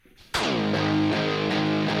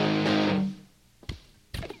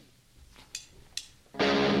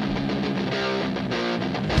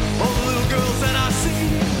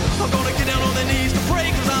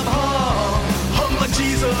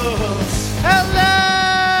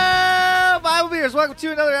welcome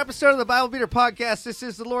to another episode of the Bible Beater Podcast. This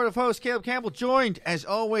is the Lord of Hosts, Caleb Campbell, joined, as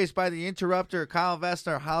always, by the interrupter, Kyle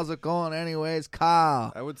Vestner. How's it going anyways,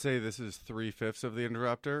 Kyle? I would say this is 3/5 of the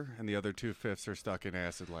interrupter, and the other 2/5 are stuck in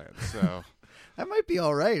acid land, so... That might be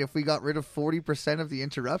all right if we got rid of 40% of the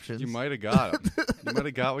interruptions. You might have got them. You might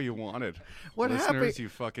have got what you wanted. What Listeners, happened? you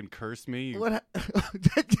fucking cursed me.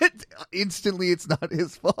 Instantly, it's not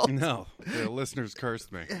his fault. No, the listeners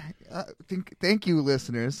cursed me. Thank you,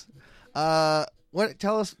 listeners. What?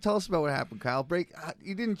 Tell us about what happened, Kyle.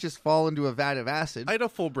 You didn't just fall into a vat of acid. I had a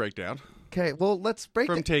full breakdown. Okay, well, let's break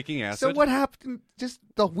From it. taking acid. So what happened just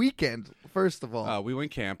the weekend, first of all? We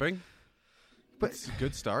went camping. But it's a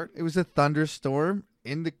good start. It was a thunderstorm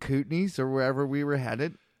in the Kootenays or wherever we were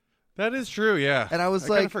headed. That is true, yeah. And I was I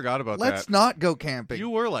like, kind of forgot about let's that. not go camping. You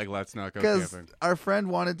were like, let's not go Because camping. our friend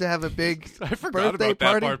wanted to have a big I forgot birthday about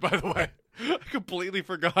that party. part, by the way. I completely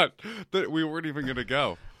forgot that we weren't even going to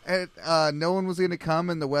go. And no one was going to come,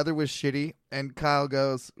 and the weather was shitty. And Kyle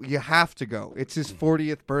goes, you have to go. It's his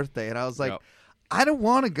 40th birthday. And I was like, Yep. I don't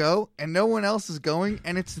want to go, and no one else is going,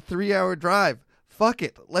 and it's a 3-hour drive. Fuck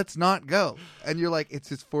it. Let's not go. And you're like, it's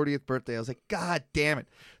his 40th birthday. I was like, God damn it.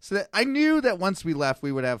 So I knew that once we left,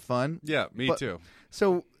 we would have fun. Yeah, me too.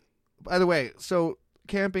 So, by the way,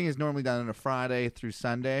 camping is normally done on a Friday through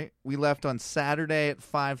Sunday. We left on Saturday at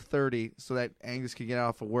 5:30 so that Angus could get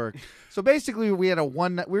off of work. So basically, we had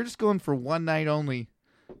we were just going for one night only.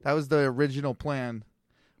 That was the original plan.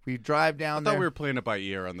 We drive down I there. thought we were playing it by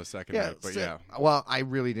ear on the second night, but yeah. Well, I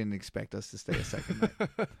really didn't expect us to stay a second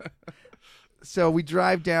night. So we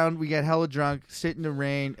drive down, we get hella drunk, sit in the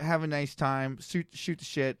rain, have a nice time, shoot the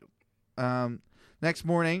shit. Next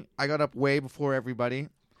morning, I got up way before everybody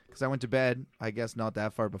because I went to bed, I guess not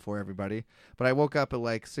that far before everybody. But I woke up at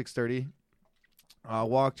like 6:30,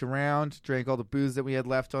 walked around, drank all the booze that we had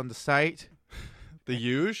left on the site. The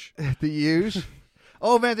huge? The huge.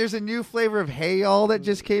 Oh, man, there's a new flavor of Hey All that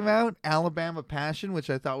just came out, Alabama Passion,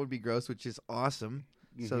 which I thought would be gross, which is awesome.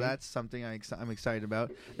 So that's something I'm excited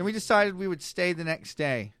about. And we decided we would stay the next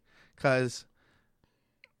day because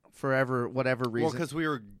whatever reason. Well, because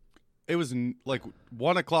it was like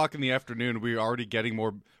 1 o'clock in the afternoon. We were already getting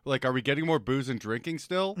more, are we getting more booze and drinking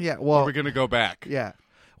still? Yeah, well. Or are we going to go back? Yeah.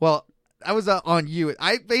 Well, I was on you.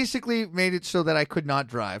 I basically made it so that I could not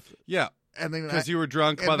drive. Yeah. And then because you were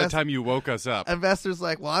drunk by the time you woke us up. Investor's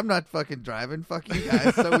like, well, I'm not fucking driving. Fuck you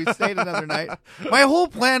guys. So we stayed another night. My whole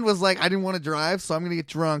plan was like, I didn't want to drive, so I'm going to get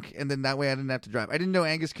drunk, and then that way I didn't have to drive. I didn't know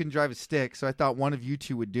Angus couldn't drive a stick, so I thought one of you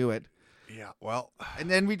two would do it. Yeah, well. And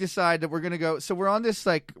then we decide that we're going to go. So we're on this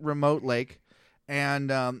like remote lake,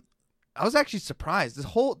 and I was actually surprised. This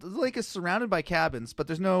lake is surrounded by cabins, but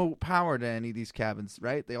there's no power to any of these cabins,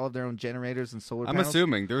 right? They all have their own generators and solar panels. I'm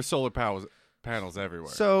assuming there's solar panels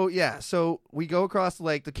everywhere. So we go across the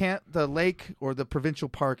lake. The lake or the provincial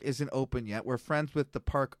park isn't open yet. We're friends with the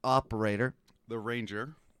park operator. The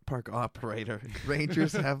ranger. Park operator.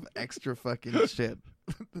 Rangers have extra fucking shit.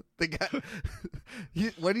 The guy,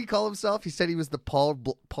 what did he call himself? He said he was the Paul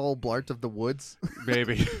Blart of the woods.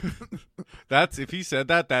 Maybe. If he said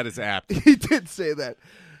that, that is apt. He did say that.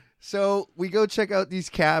 So we go check out these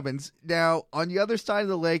cabins. Now, on the other side of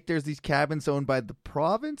the lake, there's these cabins owned by the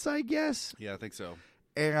province, I guess. Yeah, I think so.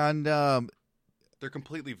 And they're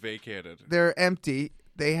completely vacated. They're empty.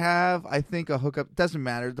 They have, I think, a hookup. Doesn't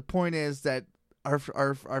matter. The point is that our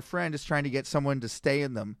friend is trying to get someone to stay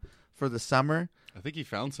in them for the summer. I think he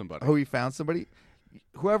found somebody. Oh, he found somebody?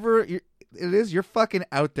 Whoever it is, you're fucking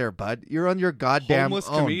out there, bud. You're on your goddamn homeless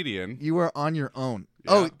own. comedian. You are on your own.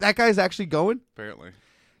 Yeah. Oh, that guy's actually going? Apparently.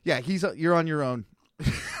 Yeah, you're on your own.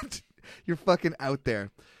 You're fucking out there.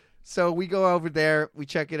 So we go over there, we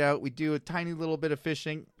check it out, we do a tiny little bit of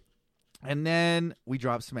fishing, and then we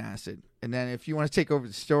drop some acid. And then if you want to take over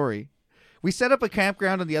the story, we set up a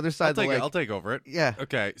campground on the other side of the lake. I'll take over it. Yeah.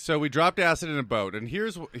 Okay, so we dropped acid in a boat, and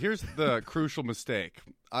here's the crucial mistake.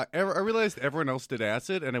 I realized everyone else did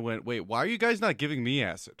acid, and I went, wait, why are you guys not giving me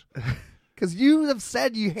acid? Because you have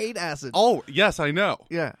said you hate acid. Oh, yes, I know.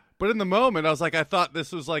 Yeah. But in the moment, I was like, I thought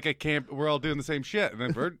this was like a camp. We're all doing the same shit. And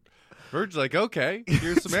then Verge's like, okay,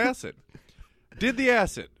 here's some acid. Did the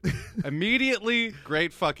acid. Immediately,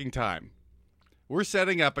 great fucking time. We're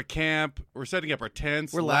setting up a camp. We're setting up our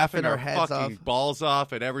tents. We're laughing our heads fucking off. balls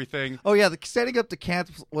off at everything. Oh, yeah, setting up the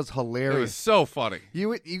camp was hilarious. It was so funny.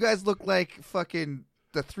 You guys look like fucking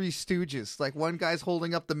the Three Stooges. Like one guy's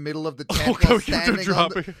holding up the middle of the tent while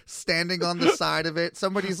standing on the side of it.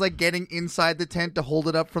 Somebody's like getting inside the tent to hold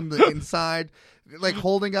it up from the inside. Like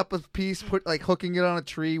holding up a piece, hooking it on a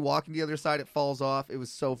tree, walking the other side, it falls off. It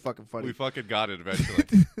was so fucking funny. We fucking got it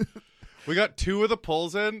eventually. We got 2 of the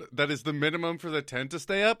poles in. That is the minimum for the tent to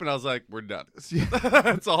stay up. And I was like, we're done.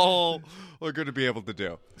 That's all we're going to be able to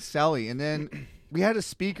do. Sally. And then we had a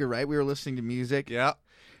speaker, right? We were listening to music. Yeah.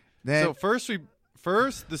 Then, So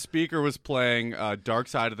first the speaker was playing Dark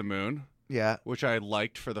Side of the Moon, yeah. which I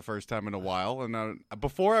liked for the first time in a while. And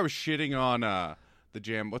before I was shitting on the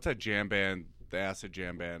jam. What's that jam band? The acid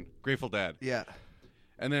jam band. Grateful Dead. Yeah.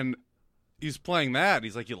 And then he's playing that.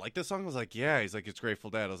 He's like, you like this song? I was like, yeah. He's like, it's Grateful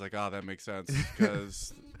Dead. I was like, oh, that makes sense.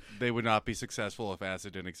 Because they would not be successful if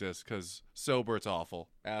acid didn't exist. Because sober, it's awful.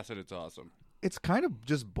 Acid, it's awesome. It's kind of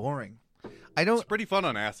just boring. It's pretty fun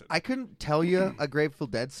on acid. I couldn't tell you a Grateful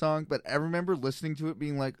Dead song, but I remember listening to it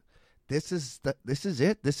being like, this is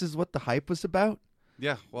it? This is what the hype was about?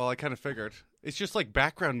 Yeah, well, I kind of figured. It's just like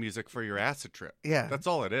background music for your acid trip. Yeah. That's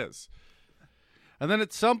all it is. And then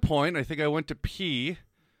at some point, I think I went to pee,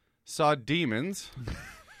 saw demons,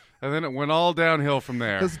 and then it went all downhill from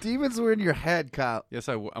there. Those demons were in your head, Kyle. Yes,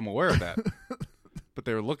 I'm aware of that. But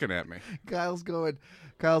they were looking at me. Kyle's going,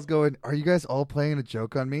 are you guys all playing a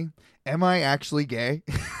joke on me? Am I actually gay?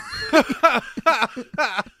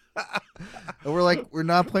 And we're like, we're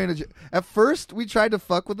not playing a joke. At first, we tried to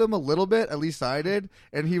fuck with him a little bit. At least I did.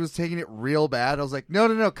 And he was taking it real bad. I was like,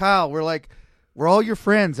 no, Kyle. We're all your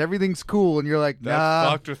friends. Everything's cool. And you're like, nah.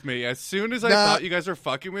 That fucked with me. As soon as I thought you guys were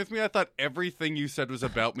fucking with me, I thought everything you said was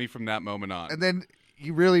about me from that moment on. And then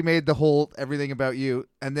you really made the whole everything about you.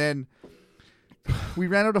 And then we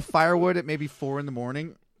ran out of firewood at maybe 4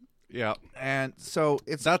 a.m. Yeah. And so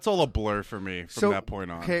that's all a blur for me from that point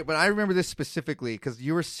on. Okay, but I remember this specifically because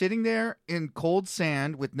you were sitting there in cold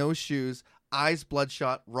sand with no shoes, eyes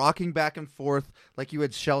bloodshot, rocking back and forth like you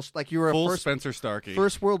had like you were full a Spencer Starkey,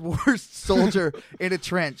 First World War soldier in a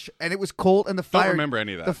trench, and it was cold and the fire. Don't remember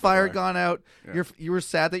any of that. The fire had gone out. Yeah. You were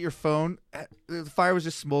sad that your phone, the fire was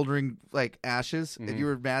just smoldering like ashes, and you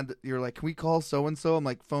were mad that you were like, "Can we call so and so?" I'm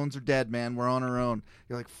like, "Phones are dead, man. We're on our own."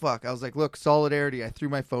 You're like, "Fuck." I was like, "Look, solidarity." I threw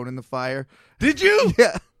my phone in the fire. Did you?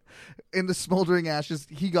 Yeah. In the smoldering ashes,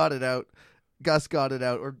 he got it out. Gus got it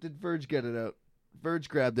out, or did Verge get it out? Verge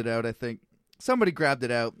grabbed it out, I think. Somebody grabbed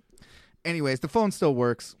it out. Anyways, the phone still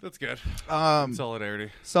works. That's good.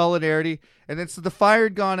 Solidarity. And then so the fire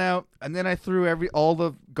had gone out, and then I threw all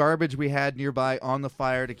the garbage we had nearby on the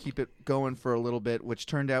fire to keep it going for a little bit, which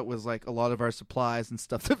turned out was like a lot of our supplies and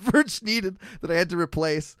stuff that Verge needed that I had to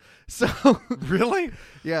replace. So really?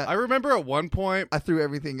 Yeah. I remember at one point I threw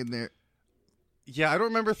everything in there. Yeah, I don't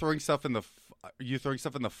remember throwing stuff in you throwing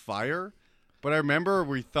stuff in the fire. But I remember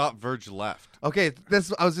we thought Verge left. Okay,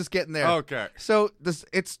 I was just getting there. Okay. So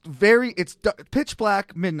it's pitch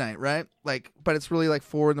black midnight, right? Like, but it's really like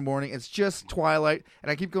 4 a.m. It's just twilight,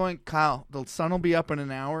 and I keep going, Kyle. The sun will be up in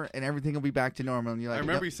an hour, and everything will be back to normal. And you're like, I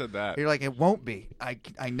remember you said that. You're like, it won't be. I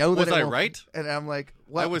know that. Was I won't right? Be. And I'm like,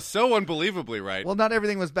 what? I was so unbelievably right. Well, not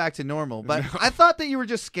everything was back to normal, but I thought that you were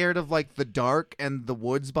just scared of like the dark and the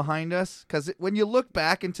woods behind us, because when you look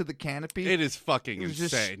back into the canopy, it is fucking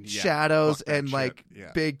insane. Just shadows and shit. like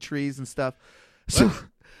Yeah. big trees and stuff.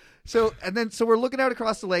 So we're looking out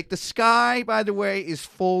across the lake. The sky, by the way, is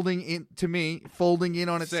folding in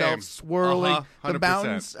on itself, swirling. The 100%.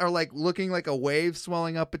 mountains are like looking like a wave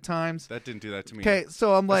swelling up at times. That didn't do that to me. Okay,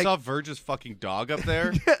 so I'm like, I saw Verge's fucking dog up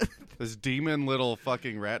there. This demon little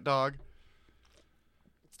fucking rat dog.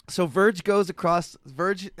 So Verge goes across.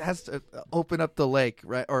 Verge has to open up the lake,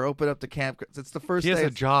 right, or open up the camp. It's the first. He has day.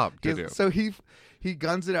 a job to do. So he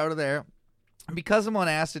guns it out of there. Because I'm on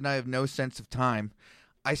acid and I have no sense of time,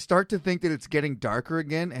 I start to think that it's getting darker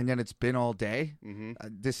again, and then it's been all day. Mm-hmm.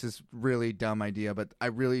 This is really dumb idea, but I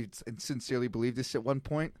really sincerely believed this at one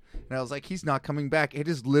point. And I was like, he's not coming back. It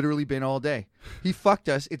has literally been all day. He fucked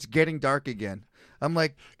us. It's getting dark again. I'm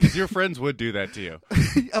like... Because your friends would do that to you.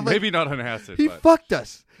 Maybe not on acid, He but... fucked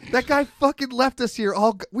us. That guy fucking left us here.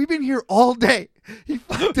 We've been here all day. He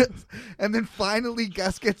fucked us. And then finally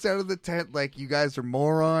Gus gets out of the tent like, you guys are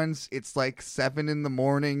morons. It's like 7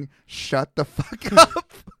 a.m. Shut the fuck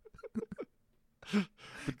up.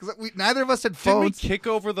 Because neither of us had phones. Did we kick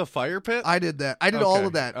over the fire pit? I did that. I did all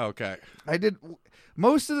of that. Okay. I did...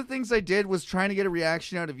 Most of the things I did was trying to get a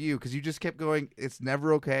reaction out of you because you just kept going, it's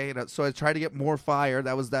never okay. And so I tried to get more fire.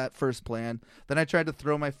 That was that first plan. Then I tried to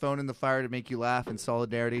throw my phone in the fire to make you laugh in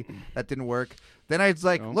solidarity. That didn't work. Then I was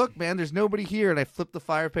like, look, man, there's nobody here. And I flipped the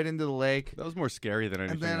fire pit into the lake. That was more scary than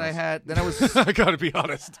anything And then else. I was... I gotta be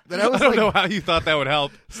honest. Then I was don't like, know how you thought that would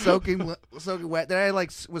help. soaking wet. Then I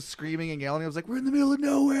like was screaming and yelling. I was like, we're in the middle of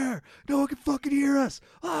nowhere. No one can fucking hear us.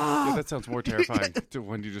 Ah! Yeah, that sounds more terrifying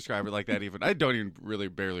when you describe it like that even. I don't even really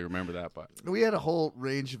barely remember that, but... We had a whole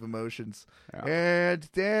range of emotions. Yeah. And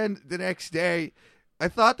then the next day, I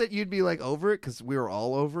thought that you'd be like over it because we were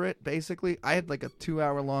all over it. Basically, I had like a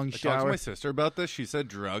 2-hour-long I talked to shower. my sister about this. She said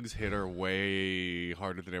drugs hit her way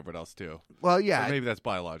harder than everyone else too. Well, yeah, So maybe that's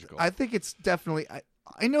biological. I think it's definitely.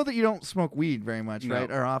 I know that you don't smoke weed very much, No,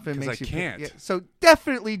 right? Or often 'cause makes I you can't. Yeah, so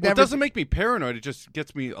definitely Well, never. it doesn't make me paranoid. It just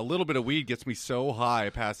gets me a little bit of weed gets me so high I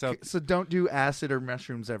pass out. So don't do acid or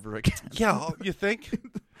mushrooms ever again. Yeah, you think?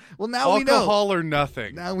 Well, now we know. Alcohol or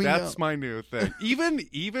nothing. Now we That's know. my new thing.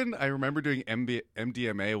 Even I remember doing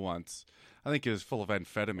MDMA once. I think it was full of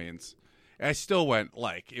amphetamines. I still went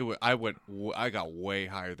like it. I got way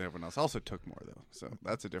higher than everyone else. I also took more though, so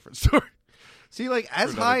that's a different story. See, like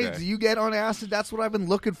as another high day. as you get on acid, that's what I've been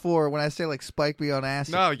looking for when I say like spike me on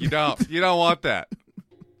acid. No, you don't. You don't want that.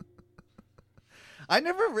 I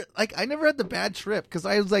never had the bad trip because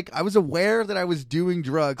I was aware that I was doing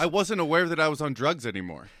drugs. I wasn't aware that I was on drugs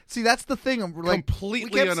anymore. See, that's the thing. I'm like Completely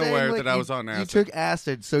we kept unaware saying, like, that I was on You acid. took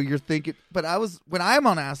acid, so you're thinking. But when I'm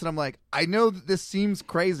on acid, I'm like, I know that this seems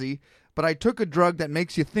crazy, but I took a drug that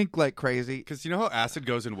makes you think like crazy. Because you know how acid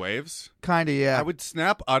goes in waves? Kind of, yeah. I would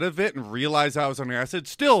snap out of it and realize I was on acid,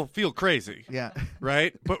 still feel crazy, Yeah.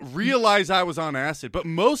 right? But realize I was on acid. But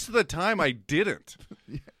most of the time, I didn't.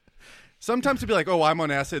 Sometimes it'd be like, oh, I'm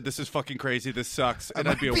on acid. This is fucking crazy. This sucks. And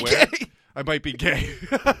I'd be aware. I might be gay.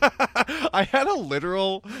 I had a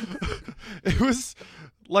literal... It was...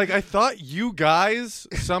 Like, I thought you guys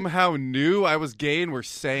somehow knew I was gay and were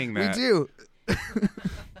saying that. We do.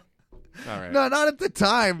 All right. No, not at the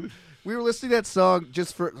time. We were listening to that song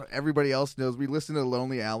just for everybody else knows. We listened to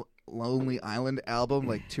the Lonely Island album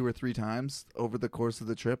like 2 or 3 times over the course of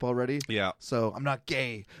the trip already. Yeah. So I'm not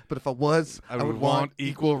gay, but if I was, I would want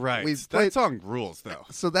equal rights. We That played- song rules, though.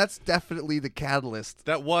 So that's definitely the catalyst.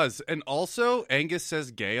 That was. And also, Angus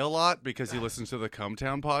says gay a lot because he listens to the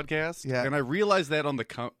Cumtown podcast. Yeah. And I realized that on the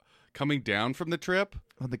coming down from the trip,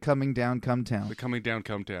 On the Coming Down Cumtown. the coming down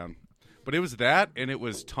Cumtown. But it was that, and it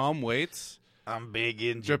was Tom Waits, I'm big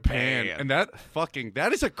in Japan. And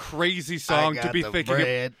that is a crazy song to be thinking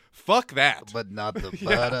of. Fuck that. but not the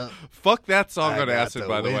Yeah. butter. Fuck that song I on got acid, the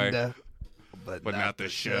by the way. window, but not the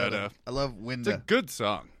shoulda. I love It's a Winda. good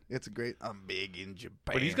song. It's a great. I'm big in Japan.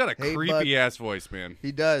 But he's got a Hey, creepy bud. ass voice, man.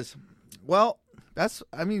 He does. Well, that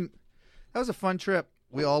was a fun trip.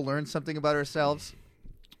 We all learned something about ourselves.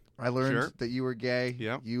 I learned Sure. that you were gay.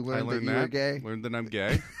 Yeah. You I learned that learned you were gay. Learned that I'm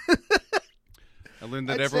gay. I learned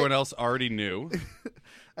that I'd everyone say- else already knew.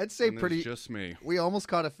 I'd say and pretty. It's just me. We almost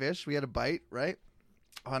caught a fish. We had a bite, right?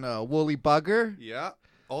 On a woolly bugger. Yeah.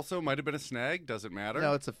 Also, might have been a snag. Doesn't matter.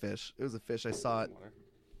 No, it's a fish. It was a fish. I saw it.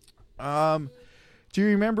 Do you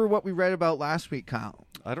remember what we read about last week, Kyle?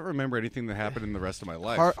 I don't remember anything that happened in the rest of my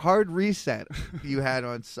life. Hard reset you had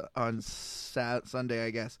on Sunday,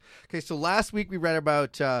 I guess. Okay, so last week we read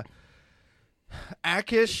about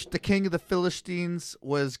Achish, the king of the Philistines,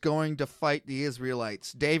 was going to fight the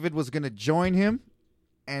Israelites. David was going to join him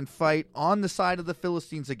and fight on the side of the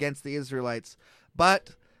Philistines against the Israelites.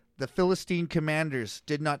 But the Philistine commanders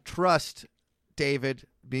did not trust David,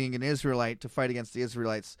 being an Israelite, to fight against the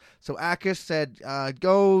Israelites. So Achish said,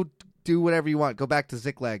 go do whatever you want. Go back to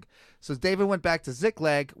Ziklag. So David went back to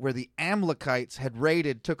Ziklag, where the Amalekites had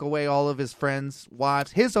raided, took away all of his friends'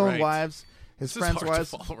 wives, his own Right. wives, his This is friends' hard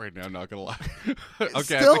wives. to follow right now. Not gonna lie. Okay,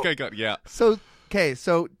 Still- I think I got. Yeah. So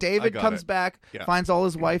David got comes it. back, Yeah. finds all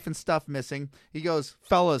his wife and stuff missing. He goes,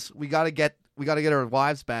 "Fellas, we gotta get our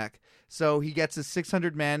wives back." So he gets his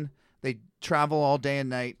 600 men. They travel all day and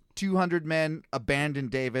night. 200 men abandon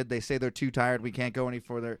David. They say they're too tired. We can't go any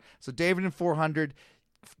further. So David and 400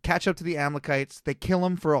 catch up to the Amalekites. They kill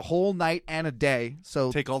them for a whole night and a day.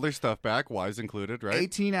 So Take all their stuff back, wives included, right?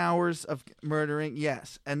 18 hours of murdering,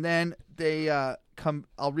 yes. And then they come.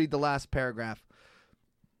 I'll read the last paragraph.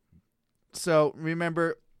 So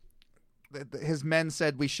remember, his men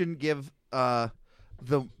said we shouldn't give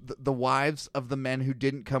the wives of the men who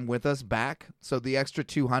didn't come with us back. So the extra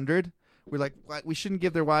 200, we're like, "What? We shouldn't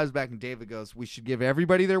give their wives back." And David goes, "We should give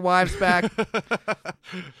everybody their wives back."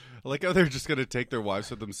 I like how they're just gonna take their wives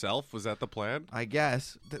with themselves. Was that the plan? I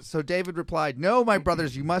guess. So David replied, "No, my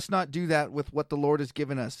brothers, you must not do that with what the Lord has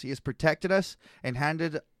given us. He has protected us and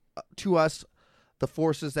handed to us the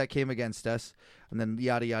forces that came against us." And then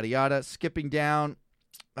yada, yada, yada. Skipping down,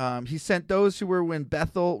 he sent those who were in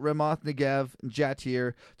Bethel, Ramoth Negev, and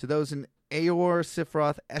Jatir, to those in Aor,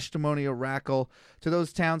 Sifroth, Eshtemonia, Rakel, to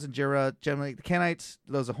those towns in Jerah, generally the Kenites,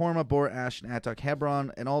 to those of Hormah, Bor, Ash, and Attok,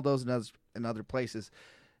 Hebron, and all those in other places.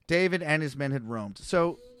 David and his men had roamed.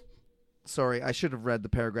 So, sorry, I should have read the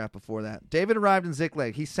paragraph before that. David arrived in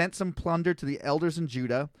Ziklag. He sent some plunder to the elders in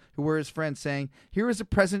Judah, who were his friends, saying, "Here is a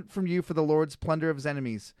present from you for the Lord's plunder of his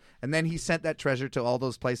enemies." And then he sent that treasure to all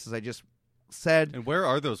those places I just said And where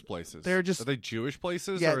are those places? They're just- are they Jewish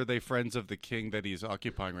places, Yeah. or are they friends of the king that he's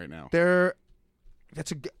occupying right now?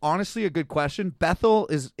 that's honestly a good question. Bethel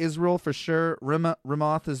is Israel for sure.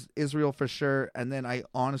 Ramoth is Israel for sure. And then I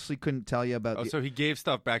honestly couldn't tell you about Oh, so he gave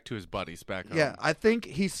stuff back to his buddies back home. Yeah, I think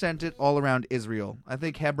he sent it all around Israel. I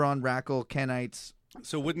think Hebron, Rakel, Kenites,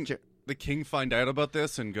 So wouldn't the king find out about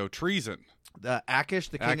this and go treason? the Achish,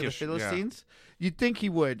 the king of the Achish, yeah. Philistines. You'd think he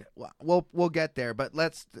would. We'll get there, but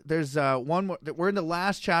there's one more. We're in the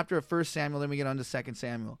last chapter of 1 Samuel, then we get on to 2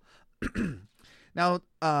 Samuel. Now,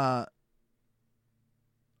 the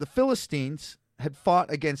Philistines had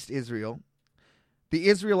fought against Israel. The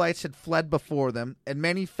Israelites had fled before them, and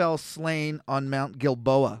many fell slain on Mount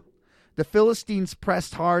Gilboa. The Philistines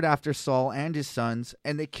pressed hard after Saul and his sons,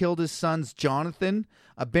 and they killed his sons Jonathan,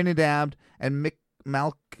 Abinadab, and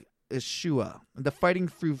Malchishua. The fighting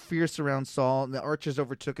grew fierce around Saul, and the archers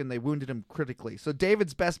overtook him. They wounded him critically. So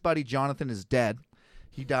David's best buddy Jonathan is dead.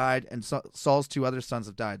 He died, and Saul's 2 other sons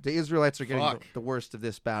have died. The Israelites are getting the worst of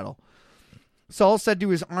this battle. Saul said to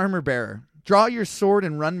his armor bearer, "Draw your sword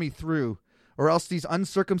and run me through, or else these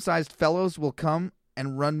uncircumcised fellows will come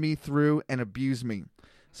and run me through and abuse me."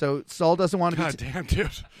 So Saul doesn't want to God damn, dude.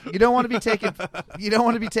 You don't want to be taken. You don't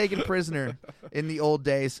want to be taken prisoner in the old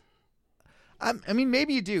days. I mean,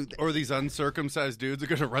 maybe you do. Or these uncircumcised dudes are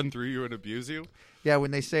going to run through you and abuse you? Yeah,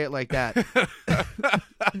 when they say it like that.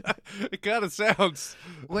 It kind of sounds.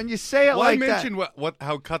 When you say it Why like mention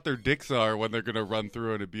how cut their dicks are when they're going to run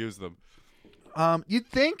through and abuse them? You'd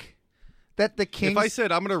think that the king. If I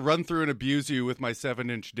said I'm going to run through and abuse you with my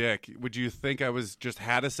 7-inch dick, would you think I was just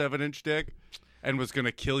had a 7-inch dick and was going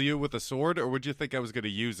to kill you with a sword, or would you think I was going to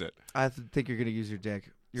use it? I think you're going to use your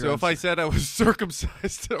dick. So if I said I was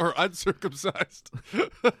circumcised or uncircumcised,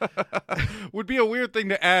 would be a weird thing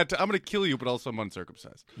to add to I'm going to kill you, but also I'm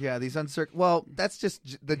uncircumcised. Yeah, these well, that's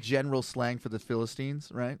just the general slang for the Philistines,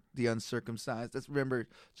 right? The uncircumcised. Remember,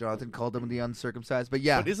 Jonathan called them the uncircumcised. But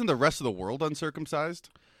yeah. But isn't the rest of the world uncircumcised?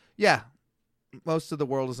 Yeah. Most of the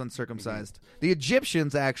world is uncircumcised. Mm-hmm. The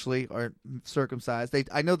Egyptians actually are circumcised.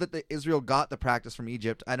 I know that Israel got the practice from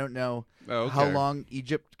Egypt. I don't know how long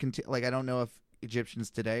Egypt I don't know if Egyptians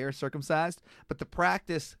today are circumcised, but the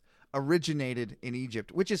practice originated in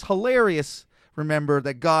Egypt, which is hilarious. Remember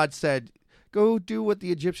that God said, "Go do what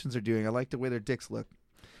the Egyptians are doing. I like the way their dicks look."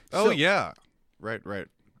 Oh, yeah. Right.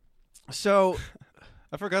 So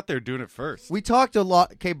I forgot they were doing it first. We talked a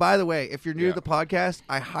lot. Okay, by the way, if you're new to the podcast,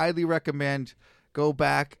 I highly recommend go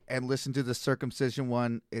back and listen to the circumcision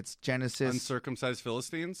one. It's Genesis. Uncircumcised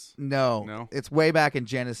Philistines? No. It's way back in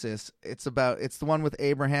Genesis. It's the one with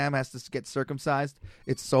Abraham has to get circumcised.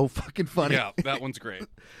 It's so fucking funny. Yeah, that one's great.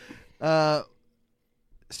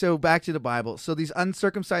 So back to the Bible. So these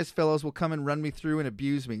uncircumcised fellows will come and run me through and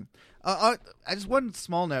abuse me. I just one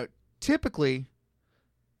small note. Typically,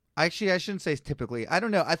 actually, I shouldn't say typically. I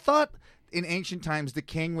don't know. I thought in ancient times the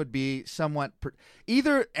king would be somewhat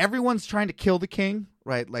either everyone's trying to kill the king,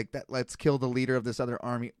 right? Like that. Let's kill the leader of this other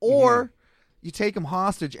army, or you take him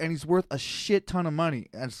hostage and he's worth a shit ton of money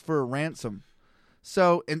as for a ransom.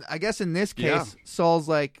 So, I guess in this case, Saul's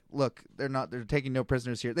like, look, they're taking no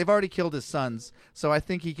prisoners here. They've already killed his sons, so I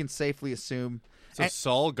think he can safely assume. So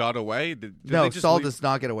Saul got away? No, Saul does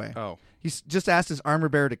not get away. Oh. He's just asked his armor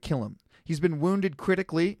bearer to kill him. He's been wounded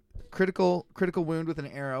critical wound with an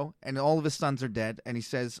arrow, and all of his sons are dead. And he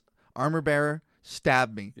says, "Armor bearer,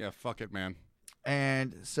 stab me." Yeah, fuck it, man.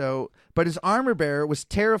 And so, but his armor bearer was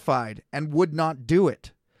terrified and would not do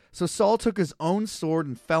it. So Saul took his own sword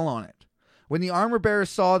and fell on it. When the armor bearer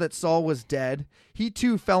saw that Saul was dead, he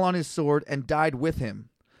too fell on his sword and died with him.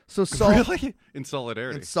 So Saul, really? In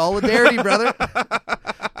solidarity. In solidarity, brother.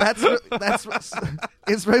 That's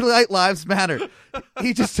Israelite lives matter.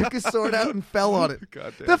 He just took his sword out and fell on it.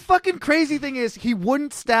 Goddamn. The fucking crazy thing is he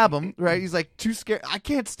wouldn't stab him, right? He's like, too scared. I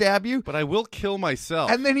can't stab you. But I will kill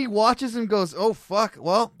myself. And then he watches and goes, "Oh, fuck.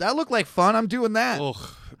 Well, that looked like fun. I'm doing that." Ugh,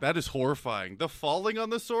 that is horrifying. The falling on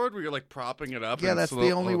the sword where you're like propping it up. Yeah, that's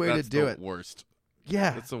the only way to do it. Worst.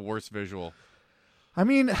 Yeah. That's the worst visual. I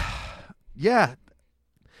mean, yeah.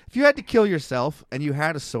 If you had to kill yourself and you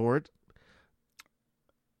had a sword,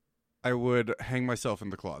 I would hang myself in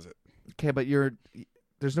the closet. Okay, but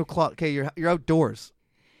there's no closet. Okay, you're outdoors,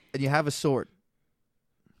 and you have a sword.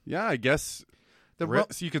 Yeah, I guess so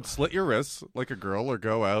you could slit your wrists like a girl, or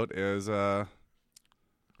go out as a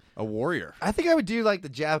warrior. I think I would do like the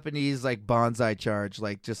Japanese like bonsai charge,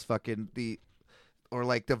 like just fucking or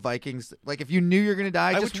like the Vikings. Like if you knew you're gonna die,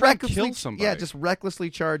 I just would try to recklessly kill somebody. Yeah, just recklessly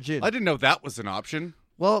charge in. I didn't know that was an option.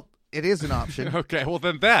 Well, it is an option. Okay, well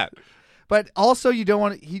then that. But also, you don't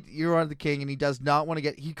want to. You're on the king, and he does not want to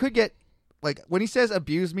get. He could get like when he says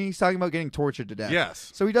abuse me, he's talking about getting tortured to death.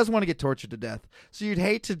 Yes. So he doesn't want to get tortured to death. So you'd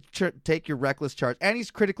hate to take your reckless charge. And he's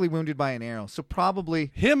critically wounded by an arrow. So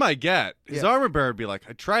probably Him I get. His Yeah. armor bearer would be like,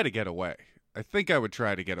 I'd try to get away. I think I would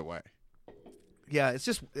try to get away. yeah,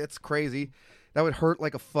 it's crazy. That would hurt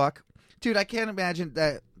like a fuck. Dude, I can't imagine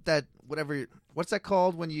that whatever what's that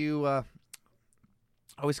called when you I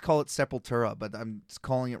always call it Sepultura, but I'm just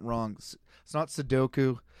calling it wrong. It's not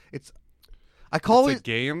Sudoku. I call It's it a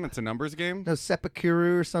game. It's a numbers game. no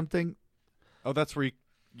Sepakuru or something. Oh, that's where you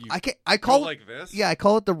I go call it like this? Yeah, I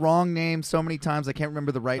call it the wrong name so many times I can't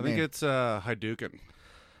remember the right I think name. it's Hadouken.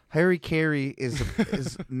 Harry Carey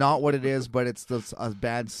is not what it is, but it's a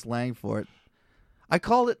bad slang for it. I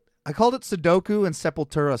called it Sudoku and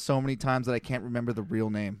Sepultura so many times that I can't remember the real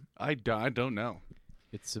name. I don't know.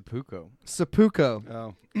 It's seppuku. Seppuku.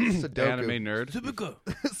 Oh, Sudoku. anime nerd. Seppuku.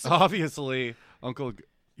 Obviously, Uncle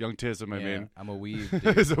Young Tism, I mean, I'm a weeb.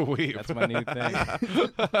 Dude. is a weeb. That's my new thing.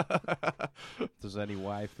 If there's any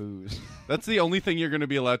waifus. That's the only thing you're going to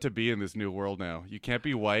be allowed to be in this new world now. You can't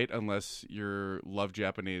be white unless you love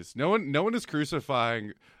Japanese. No one is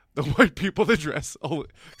crucifying the white people that dress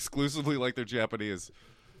exclusively like they're Japanese.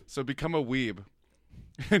 So become a weeb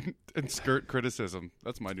and skirt criticism.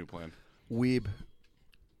 That's my new plan. Weeb.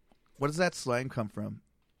 What does that slang come from?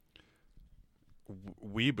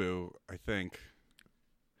 Weeboo, I think.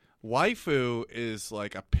 Waifu is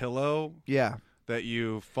like a pillow Yeah. that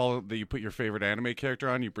you put your favorite anime character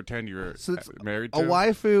on. You pretend you're So it's married A to.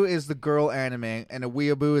 waifu is the girl anime, and a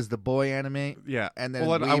weeaboo is the boy anime. Yeah, And then a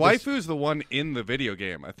weeb is- waifu is the one in the video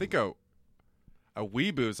game. I think a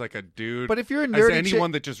weeboo is like a dude. But if you're a as nerdy anyone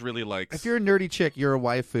chick, that just really likes. if you're a nerdy chick, you're a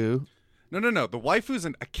waifu. No. The waifu is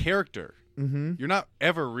a character. Mm-hmm. You're not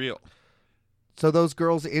ever real. So those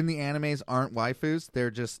girls in the animes aren't waifus. They're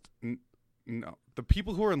just No, the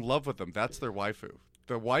people who are in love with them, that's their waifu.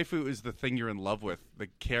 The waifu is the thing you're in love with, the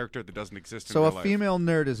character that doesn't exist in so real a life. female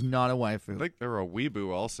nerd is not a waifu. I think they're a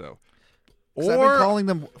weeboo also. 'Cause I've been calling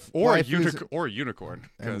them or a waifus or a unicorn.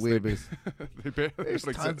 and 'cause they- weeaboos. they barely There's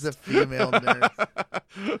don't tons exist. of female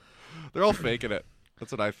nerds. They're all faking it.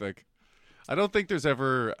 That's what I think. I don't think there's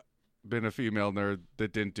ever been a female nerd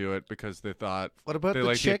that didn't do it because they thought What about they the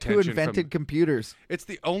like chick who attention from- invented computers? It's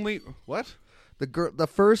the only what The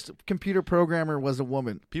first computer programmer was a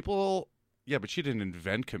woman. people. Yeah, but she didn't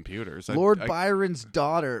invent computers. Lord Byron's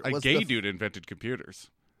daughter a was gay the dude invented computers.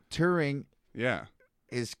 Turing Yeah.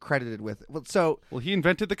 is credited with. Well, so Well, he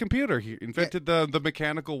invented the computer. He invented the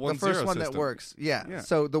mechanical the 1-0 first one system. that works. Yeah. Yeah.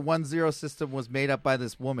 So the 1-0 system was made up by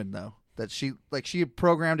this woman though. That she had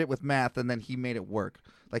programmed it with math and then he made it work.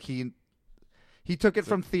 Like he took it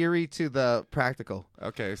from theory to the practical.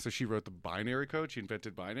 Okay, so she wrote the binary code. She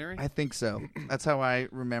invented binary. I think so. That's how I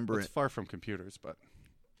remember It's it. far from computers, but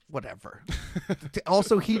Whatever.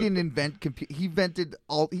 Also, he didn't invent he invented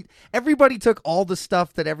everybody took all the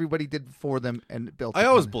stuff that everybody did before them and built I upon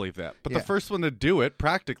always it. believe that. But Yeah. the first one to do it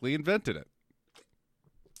practically invented it.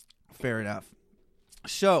 Fair enough.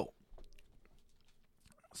 So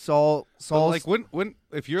Saul But like when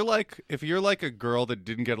if you're like a girl that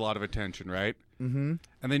didn't get a lot of attention, right? Mm-hmm.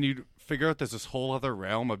 And then you figure out there's this whole other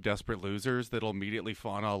realm of desperate losers that'll immediately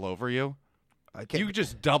fawn all over you. You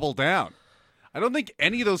just double down. I don't think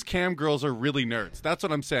any of those cam girls are really nerds. That's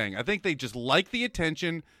what I'm saying. I think they just like the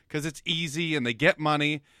attention because it's easy and they get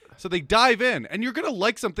money. So they dive in. And you're going to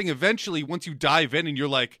like something eventually once you dive in and you're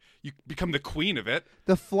like, you become the queen of it.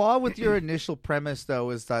 The flaw with your initial premise, though,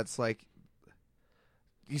 is that's like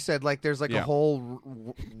you said, like there's like Yeah. a whole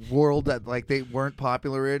world that like they weren't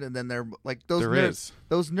popular in, and then they're like those There nerds. is.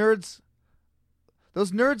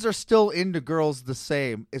 Those nerds are still into girls the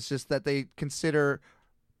same. It's just that they consider,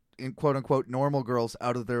 in quote unquote, normal girls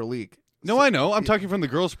out of their league. No, I know. I'm talking from the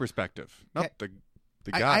girl's perspective, not the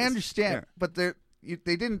guys. I understand, Yeah. but they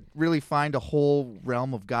didn't really find a whole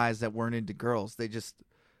realm of guys that weren't into girls. They just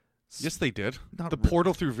Yes, they did. Not The really.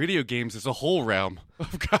 portal through video games is a whole realm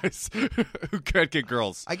of guys who can't get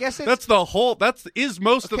girls. I guess it's, That's the whole. Is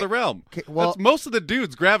most of Okay, the realm. okay, well- That's most of the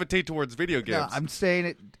dudes gravitate towards video games. No, I'm saying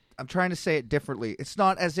it. I'm trying to say it differently. It's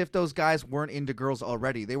not as if those guys weren't into girls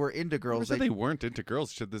already. They were into Never girls. said they weren't into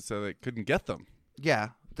girls. Should so they couldn't get them. Yeah,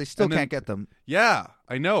 they still And then- can't get them. Yeah,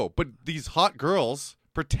 I know. But these hot girls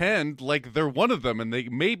pretend like they're one of them, and they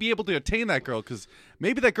may be able to attain that girl because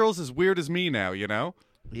maybe that girl's as weird as me now. You know.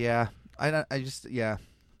 Yeah, yeah.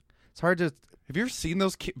 It's hard to Have you ever seen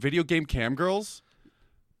those video game cam girls?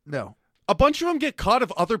 no. A bunch of them get caught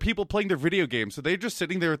of other people playing their video games, so they're just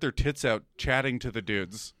sitting there with their tits out, chatting to the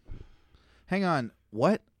dudes. Hang on.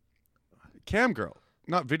 What? Cam girl.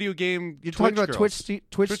 Not video game. You're Twitch talking about girls.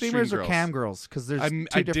 Twitch streamers stream or girls. cam girls? Because there's two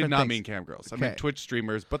I different did not things. mean cam girls. I Okay. mean Twitch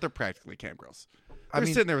streamers, but they're practically cam girls. I They're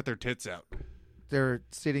mean- sitting there with their tits out. They're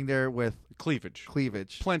sitting there with Cleavage.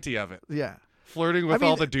 cleavage. Plenty of it. Yeah. Flirting with I mean,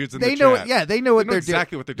 all the dudes in they the know chat. Yeah, they know what They know they're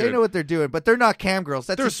exactly doing. what they're They doing. know what they're doing, but they're not cam girls.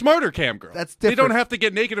 That's They're a- smarter cam girls. That's They don't different. have to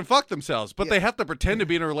get naked and fuck themselves, but Yeah. they have to pretend to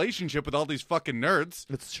be in a relationship with all these fucking nerds.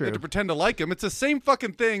 It's They true. have to pretend to like them. It's the same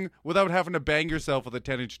fucking thing without having to bang yourself with a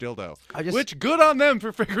 10-inch dildo. Which, good on them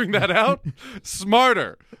for figuring that out.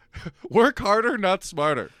 Smarter. Work harder, not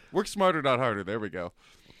smarter. Work smarter, not harder. There we go.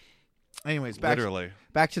 Anyways, back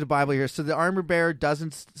to the Bible here. So the armor bearer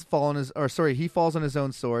doesn't fall on he falls on his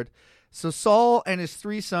own sword. So Saul and his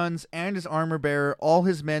 3 sons and his armor bearer, all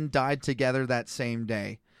his men died together that same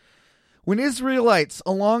day. When Israelites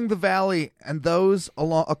along the valley and those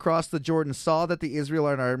across the Jordan saw that the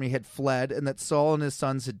Israelite army had fled and that Saul and his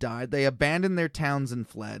sons had died, they abandoned their towns and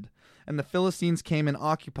fled, and the Philistines came and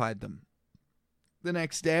occupied them. The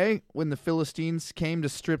next day, when the Philistines came to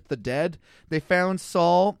strip the dead, they found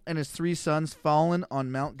Saul and his 3 sons fallen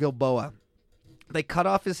on Mount Gilboa. They cut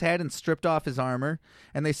off his head and stripped off his armor,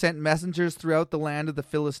 and they sent messengers throughout the land of the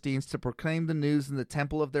Philistines to proclaim the news in the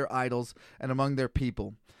temple of their idols and among their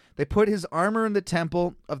people. They put his armor in the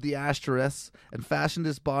temple of the Ashtoreths and fashioned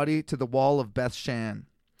his body to the wall of Bethshan.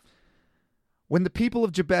 When the people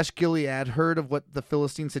of Jabesh Gilead heard of what the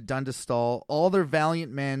Philistines had done to Saul, all their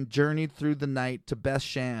valiant men journeyed through the night to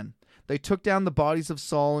Bethshan. They took down the bodies of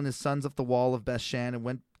Saul and his sons off the wall of Bethshan and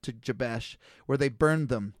went to Jabesh, where they burned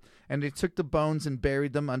them. And they took the bones and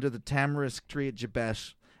buried them under the tamarisk tree at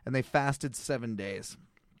Jabesh, and they fasted 7 days.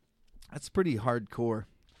 That's pretty hardcore.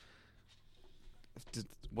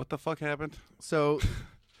 What the fuck happened? So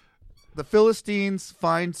the Philistines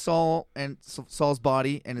find Saul and Saul's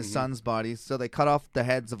body and his son's body. So they cut off the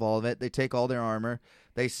heads of all of it. They take all their armor.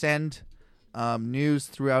 They send news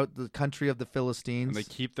throughout the country of the Philistines. And they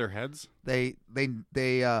keep their heads? They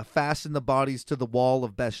fasten the bodies to the wall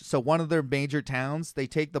of Beth. So one of their major towns, they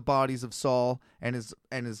take the bodies of Saul and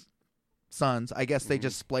his sons. I guess they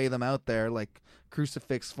just splay them out there like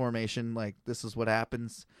crucifix formation. Like, this is what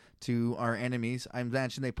happens to our enemies. I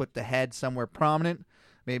imagine they put the head somewhere prominent,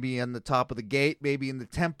 maybe on the top of the gate, maybe in the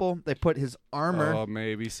temple. They put his armor. Oh,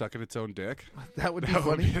 maybe sucking its own dick. That would be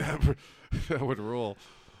funny. That would rule.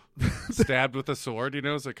 Stabbed with a sword,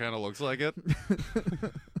 so it kind of looks like it.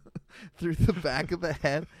 Through the back of the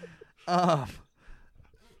head.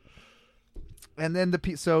 And then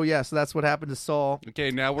so that's what happened to Saul.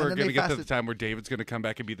 Okay, now we're then going to they get to the fasted- time where David's going to come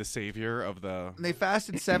back and be the savior of the... And they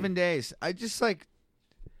fasted 7 days. I just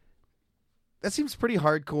that seems pretty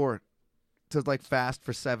hardcore to fast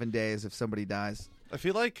for 7 days if somebody dies. I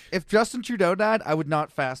feel like If Justin Trudeau died, I would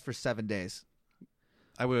not fast for 7 days.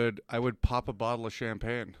 I would pop a bottle of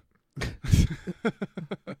champagne.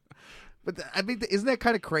 But I mean, isn't that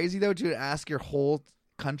kind of crazy though to ask your whole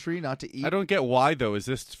country not to eat? I don't get why though. Is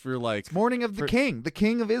this for It's mourning of the king. The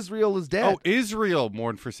king of Israel is dead. Oh, Israel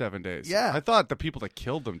mourned for 7 days. Yeah. I thought the people that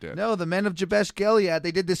killed them did. No, the men of Jabesh Gilead,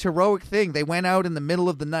 they did this heroic thing. They went out in the middle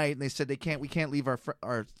of the night and they said we can't leave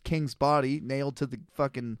our king's body nailed to the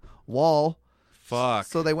fucking wall. Fuck.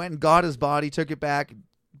 So they went and got his body, took it back,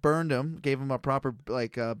 burned him, gave him a proper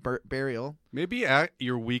burial. Maybe at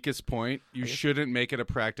your weakest point, you shouldn't make it a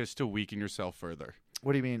practice to weaken yourself further.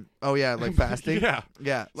 What do you mean? Oh yeah, like fasting. Yeah.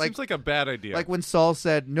 Yeah, Seems like a bad idea. like when Saul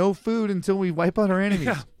said, "No food until we wipe out our enemies."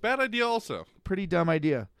 Yeah, bad idea also. Pretty dumb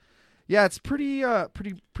idea. Yeah, it's pretty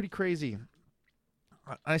crazy.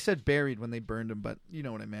 I said buried when they burned him, but you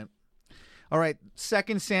know what I meant. All right,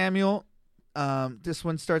 2 Samuel. This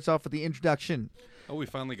one starts off with the introduction. Oh, we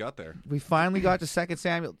finally got there. We finally got to 2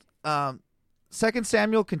 Samuel. 2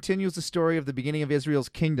 Samuel continues the story of the beginning of Israel's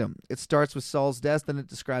kingdom. It starts with Saul's death, then it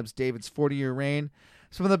describes David's 40-year reign.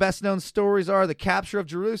 Some of the best-known stories are the capture of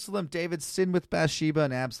Jerusalem, David's sin with Bathsheba,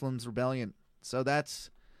 and Absalom's rebellion. So that's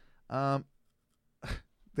the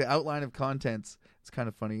outline of contents. It's kind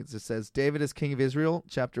of funny. It just says, David is king of Israel,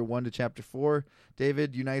 chapter 1 to chapter 4.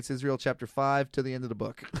 David unites Israel, chapter 5 to the end of the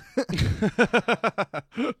book.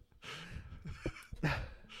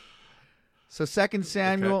 So 2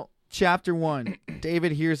 Samuel chapter 1,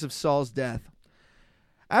 David hears of Saul's death.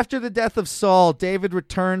 After the death of Saul, David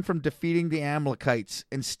returned from defeating the Amalekites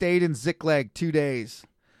and stayed in Ziklag 2 days.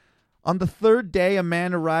 On the third day, a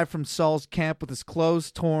man arrived from Saul's camp with his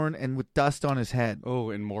clothes torn and with dust on his head. Oh,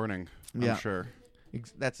 in mourning, Yeah. I'm sure.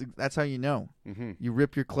 That's how you know. Mm-hmm. You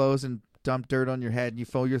rip your clothes and dump dirt on your head, and you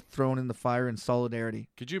feel you're thrown in the fire in solidarity.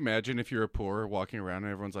 Could you imagine if you're a poor walking around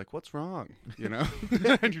and everyone's like, "What's wrong?" You know,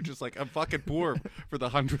 and you're just like, "I'm fucking poor for the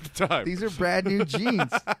 100th time." These are brand new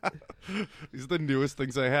jeans. These are the newest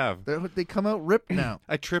things I have. They come out ripped now.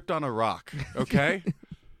 I tripped on a rock. Okay.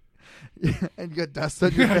 And you got dust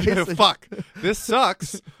on your face. Fuck. This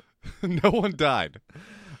sucks. No one died.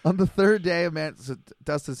 On the third day, a man, so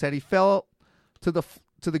Dustin said, he fell to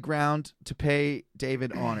the ground to pay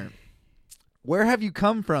David honor. "Where have you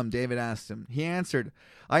come from?" David asked him. He answered,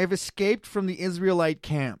 "I have escaped from the Israelite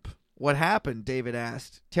camp." "What happened?" David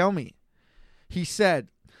asked. "Tell me." He said,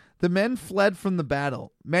 "The men fled from the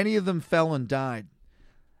battle. Many of them fell and died.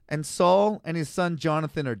 And Saul and his son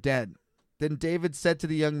Jonathan are dead." Then David said to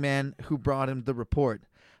the young man who brought him the report,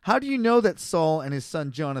 "How do you know that Saul and his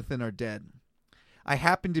son Jonathan are dead?" "I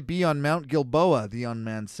happened to be on Mount Gilboa," the young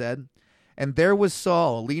man said. "And there was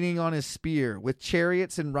Saul leaning on his spear, with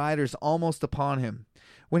chariots and riders almost upon him.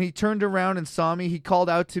 When he turned around and saw me, he called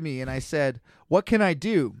out to me, and I said, 'What can I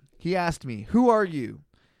do?' He asked me, 'Who are you?'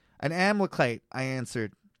 'An Amalekite,' I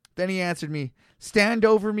answered. Then he answered me, 'Stand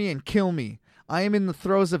over me and kill me. I am in the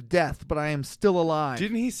throes of death, but I am still alive.'"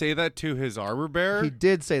 Didn't he say that to his armor bearer? He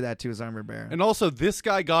did say that to his armor bearer. And also, this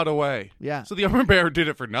guy got away. Yeah. So the armor bearer did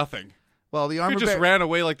it for nothing. Well, the He armor just bearer ran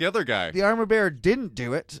away like the other guy. the armor bearer didn't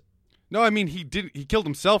do it. No, I mean he didn't. He killed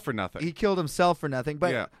himself for nothing. He killed himself for nothing.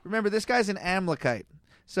 But Yeah. remember, this guy's an Amalekite.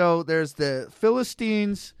 So there's the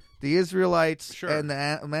Philistines, the Israelites, Sure. and the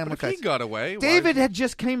But if Amalekites. he got away, David had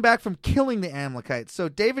just came back from killing the Amalekites. So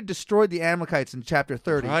David destroyed the Amalekites in chapter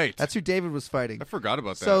 30. Right. That's who David was fighting. I forgot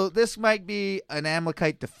about that. So this might be an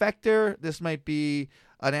Amalekite defector. This might be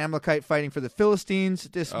an Amalekite fighting for the Philistines.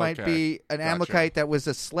 This might Okay. be an Gotcha. Amalekite that was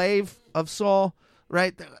a slave of Saul.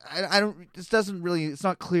 Right? I don't. This doesn't really. It's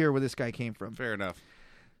not clear where this guy came from. Fair enough.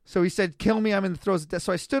 So he said, "Kill me, I'm in the throes of death."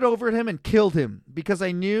 So I stood over at him and killed him, because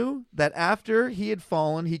I knew that after he had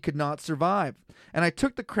fallen, he could not survive. And I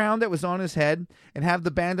took the crown that was on his head and have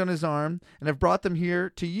the band on his arm, and have brought them here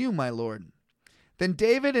to you, my lord. Then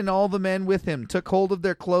David and all the men with him took hold of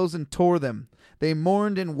their clothes and tore them. They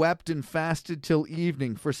mourned and wept and fasted till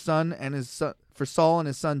evening for Saul and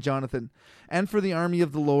his son Jonathan, and for the army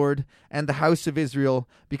of the Lord and the house of Israel,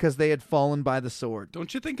 because they had fallen by the sword.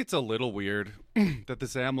 Don't you think it's a little weird that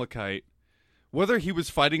this Amalekite, whether he was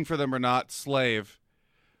fighting for them or not, slave,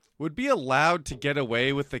 would be allowed to get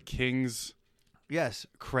away with the king's Yes.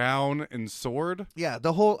 crown and sword? Yeah,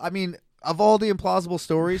 the whole, I mean, of all the implausible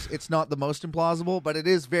stories, it's not the most implausible, but it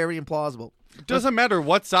is very implausible. It doesn't matter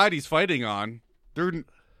what side he's fighting on.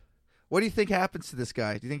 What do you think happens to this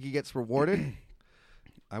guy? Do you think he gets rewarded?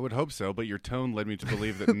 I would hope so, but your tone led me to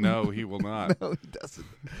believe that no, he will not. No, he doesn't.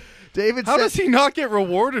 David How said, does he not get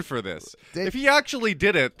rewarded for this? Dave- If he actually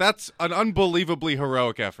did it, that's an unbelievably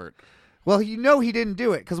heroic effort. well, you know he didn't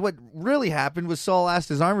do it, because what really happened was Saul asked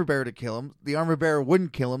his armor bearer to kill him. The armor bearer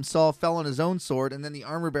wouldn't kill him. Saul fell on his own sword, and then the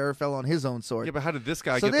armor bearer fell on his own sword. Yeah, but how did this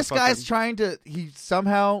guy So get this the guy's fucking... trying to, he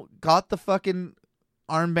somehow got the fucking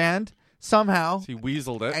armband, somehow, He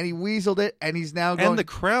weaseled it. and he weaseled it, and he's now going, And the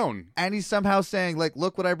crown. and he's somehow saying, like,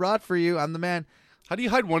 look what I brought for you, I'm the man. How do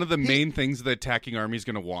you hide one of the main things the attacking army's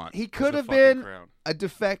going to want? He Is could the have fucking been crown. a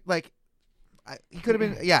defect, like, he could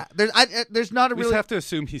have been, yeah, there's not a We really, just have to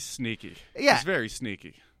assume he's sneaky. Yeah. He's very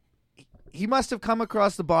sneaky. he must have come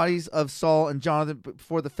across the bodies of Saul and Jonathan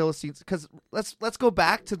before the Philistines, because let's go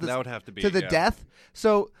back to That would have to be, the yeah. death.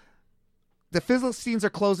 So the Philistines are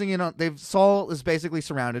closing in on. Saul is basically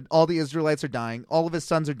surrounded. All the Israelites are dying. All of his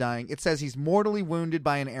sons are dying. It says he's mortally wounded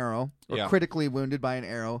by an arrow, or Yeah. critically wounded by an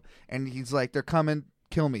arrow, and he's like, "They're coming,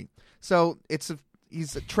 kill me." So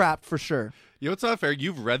he's trapped for sure. You know, it's not fair.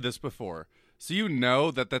 You've read this before. So you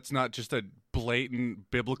know that that's not just a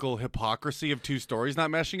blatant biblical hypocrisy of two stories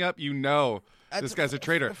not meshing up. You know this guy's a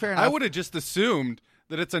traitor. fair I enough. would have just assumed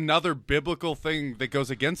that it's another biblical thing that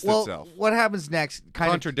goes against Well, itself. what happens next?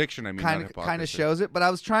 Contradiction, I mean, not kind hypocrisy. of shows it. But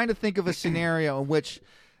I was trying to think of a scenario in which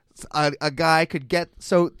a guy could get.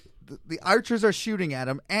 So the archers are shooting at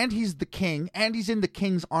him, and he's the king, and he's in the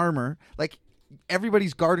king's armor. Like,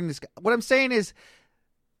 everybody's guarding this guy. What I'm saying is,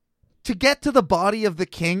 to get to the body of the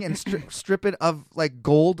king and strip it of like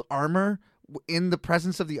gold armor in the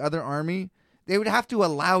presence of the other army, they would have to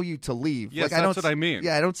allow you to leave. Yes, like, that's what I mean.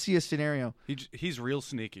 Yeah, I don't see a scenario. He's real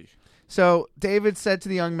sneaky. So David said to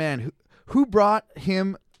the young man who brought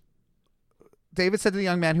him. David said to the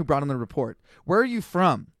young man who brought him the report, "Where are you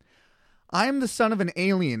from?" "I am the son of an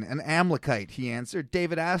alien, an Amalekite," he answered.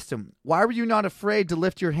 David asked him, "Why were you not afraid to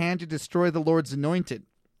lift your hand to destroy the Lord's anointed?"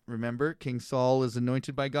 Remember, King Saul is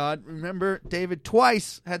anointed by God. Remember, David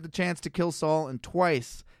twice had the chance to kill Saul, and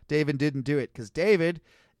twice David didn't do it, because David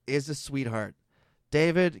is a sweetheart.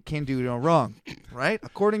 David can do no wrong, right?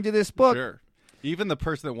 According to this book. Sure. Even the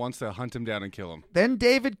person that wants to hunt him down and kill him. Then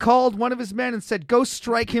David called one of his men and said, "Go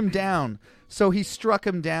strike him down." So he struck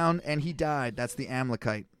him down, and he died. That's the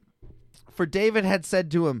Amalekite. For David had said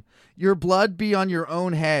to him, "Your blood be on your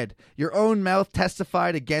own head. Your own mouth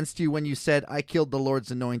testified against you when you said, 'I killed the Lord's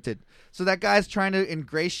anointed.'" So that guy's trying to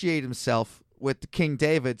ingratiate himself with King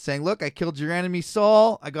David, saying, "Look, I killed your enemy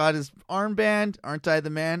Saul. I got his armband. Aren't I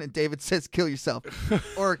the man?" And David says, "Kill yourself."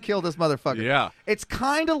 Or kill this motherfucker. Yeah. It's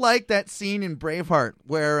kind of like that scene in Braveheart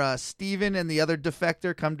where Stephen and the other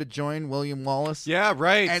defector come to join William Wallace. Yeah,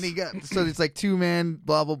 right. And so it's like two men,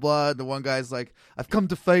 blah, blah, blah. And the one guy's like, "I've come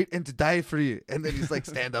to fight and to die for you." And then he's like,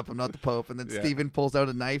 "Stand up, I'm not the Pope." And then Yeah. Stephen pulls out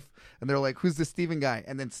a knife and they're like, "Who's this Stephen guy?"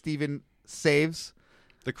 And then Stephen saves.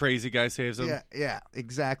 The crazy guy saves him. Yeah,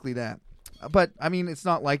 exactly that. But, I mean, it's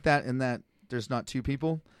not like that in that there's not two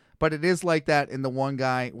people. But it is like that in the one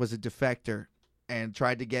guy was a defector and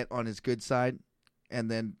tried to get on his good side. And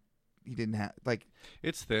then he didn't have, like...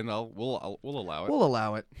 It's thin. We'll allow it. We'll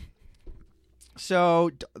allow it. So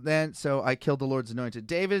I killed the Lord's anointed.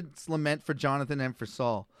 David's lament for Jonathan and for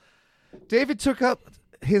Saul. David took up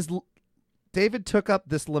this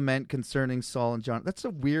lament concerning Saul and Jonathan. That's a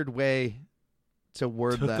weird way to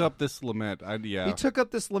word that. Took up this lament. Yeah. He took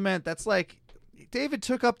up this lament. That's like David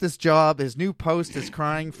took up this job. His new post is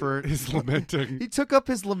crying for He's lamenting. He took up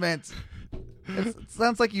his lament. It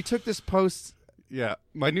sounds like you took this post. Yeah.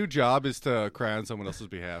 My new job is to cry on someone else's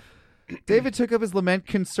behalf. David took up his lament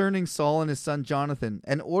concerning Saul and his son Jonathan,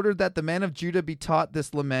 and ordered that the men of Judah be taught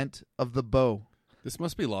this lament of the bow. This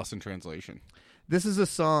must be lost in translation. This is a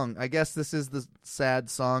song. I guess this is the sad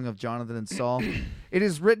song of Jonathan and Saul. It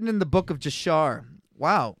is written in the book of Jashar.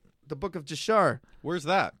 Wow, the book of Jashar. Where's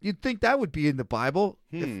that? You'd think that would be in the Bible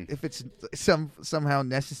if it's somehow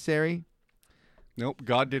necessary. Nope,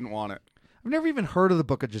 God didn't want it. I've never even heard of the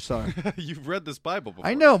book of Jashar. You've read this Bible before.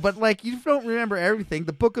 I know, but like you don't remember everything.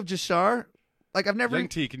 The book of Jashar, like I've never. Young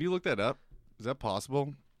T, can you look that up? Is that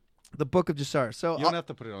possible? The book of Jashar. So You don't have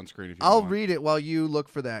to put it on screen if you I'll want. read it while you look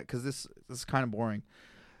for that because this is kind of boring.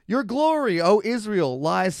 Your glory, O Israel,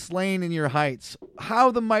 lies slain in your heights.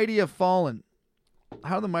 How the mighty have fallen.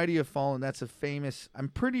 How the mighty have fallen. That's a famous. I'm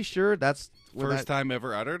pretty sure that's where First time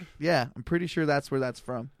ever uttered? Yeah, I'm pretty sure that's where that's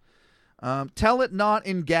from. Tell it not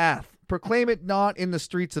in Gath. Proclaim it not in the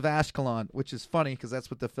streets of Ashkelon, which is funny because that's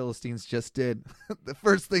what the Philistines just did. The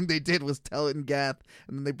first thing they did was tell it in Gath,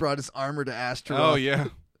 and then they brought his armor to Ashtaroth. Oh, yeah.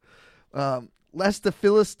 Lest the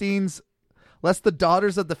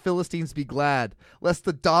daughters of the Philistines be glad, lest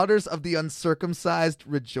the daughters of the uncircumcised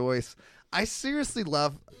rejoice. I seriously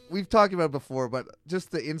love, we've talked about it before, but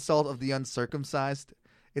just the insult of the uncircumcised.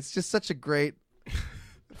 It's just such a great,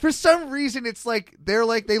 for some reason, it's like,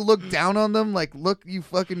 they look down on them, like, look, you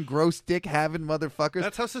fucking gross dick having motherfuckers.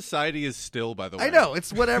 That's how society is still, by the way. I know,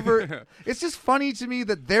 it's whatever. It's just funny to me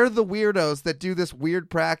that they're the weirdos that do this weird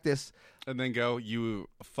practice. And then go, you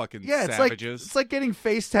fucking Yeah, savages. it's like getting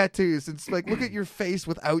face tattoos. It's like, look at your face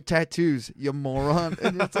without tattoos, you moron.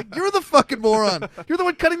 And it's like, you're the fucking moron. You're the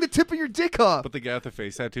one cutting the tip of your dick off. But the guy with the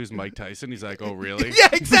face tattoos, Mike Tyson, he's like, oh, really? Yeah,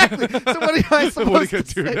 exactly. So what am I supposed What are you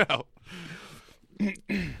to going say? to do now?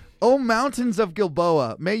 O mountains of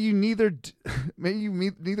Gilboa, may you neither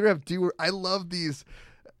have dew. I love these.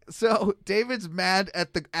 So David's mad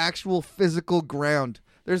at the actual physical ground.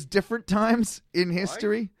 There's different times in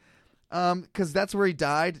history. Because that's where he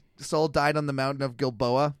died. Saul died on the mountain of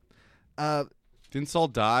Gilboa. Didn't Saul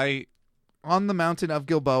die? On the mountain of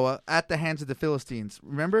Gilboa at the hands of the Philistines.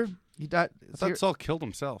 Remember? He died. I thought Saul killed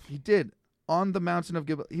himself. He did. On the mountain of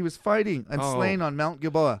Gilboa. He was fighting and slain on Mount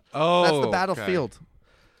Gilboa. Oh, that's the okay. battlefield.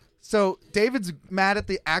 So David's mad at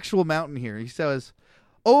the actual mountain here. He says,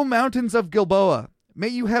 O mountains of Gilboa, may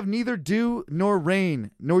you have neither dew nor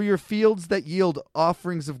rain, nor your fields that yield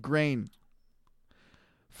offerings of grain.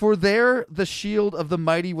 For there the shield of the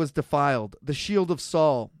mighty was defiled, the shield of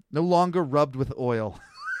Saul, no longer rubbed with oil.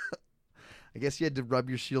 I guess you had to rub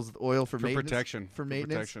your shields with oil for maintenance. Protection. For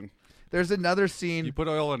maintenance. Protection. There's another scene. You put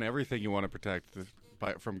oil on everything you want to protect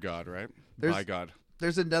from God, right? By God.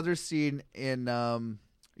 There's another scene in,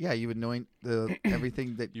 you anoint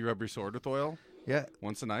everything that... You rub your sword with oil? Yeah.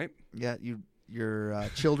 Once a night? Yeah, your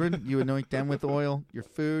children, you anoint them with oil, your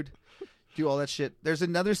food... Do all that shit. There's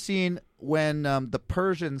another scene when the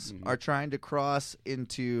Persians are trying to cross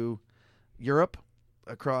into Europe,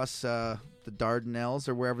 across the Dardanelles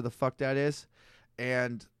or wherever the fuck that is,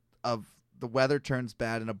 and the weather turns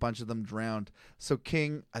bad and a bunch of them drowned. So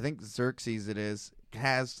King, I think Xerxes it is,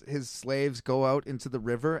 has his slaves go out into the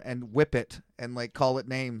river and whip it and like call it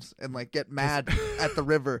names and like get mad at the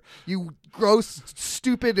river. You gross,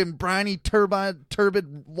 stupid, and briny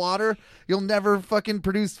turbid water. You'll never fucking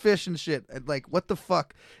produce fish and shit. And like, what the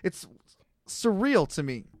fuck? It's surreal to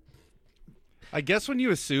me. I guess when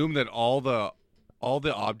you assume that all the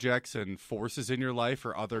objects and forces in your life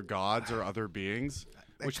are other gods or other beings,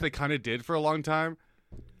 which they kind of did for a long time.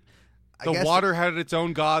 The water had its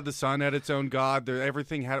own god. The sun had its own god.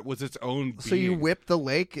 Everything was its own being. So you whip the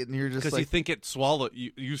lake, and you're just because like, you think it swallowed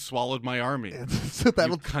you swallowed my army. so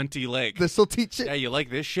that'll you cunty lake. This will teach it. Yeah, you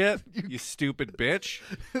like this shit? You stupid bitch.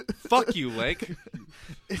 Fuck you, lake.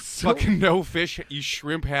 It's so, Fucking no fish, you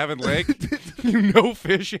shrimp having lake. You no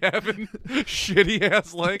fish having shitty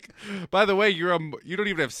ass lake. By the way, you don't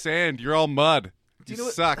even have sand. You're all mud. You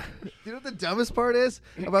suck. Do you know what the dumbest part is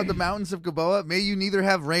about the mountains of Gilboa? May you neither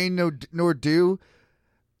have rain nor dew.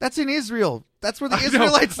 That's in Israel. That's where the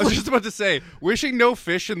Israelites I was just about to say, wishing no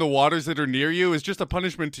fish in the waters that are near you is just a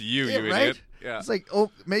punishment to you, you right? idiot. Yeah. It's like,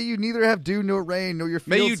 oh, may you neither have dew nor rain nor your fields.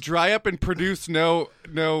 May you dry up and produce no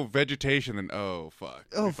vegetation. Then fuck,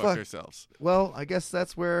 we fucked ourselves. Well, I guess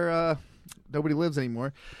that's where nobody lives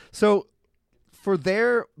anymore. So for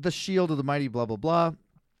the shield of the mighty, blah blah blah.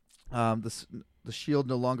 The shield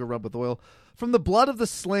no longer rubbed with oil. From the blood of the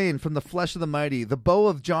slain, from the flesh of the mighty, the bow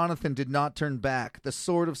of Jonathan did not turn back. The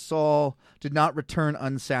sword of Saul did not return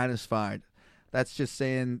unsatisfied. That's just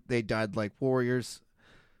saying they died like warriors.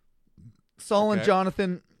 Saul and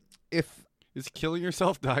Jonathan, is killing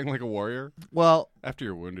yourself dying like a warrior? Well, after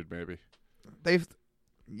you're wounded, maybe. That's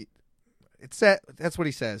what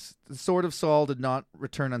he says. The sword of Saul did not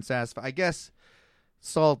return unsatisfied. I guess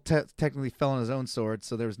Saul technically fell on his own sword,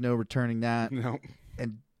 so there was no returning that. No.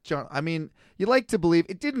 And John, I mean, you like to believe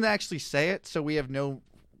it didn't actually say it, so we have no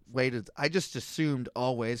way to. I just assumed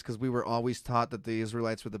always, because we were always taught that the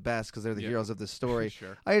Israelites were the best because they're the heroes of this story.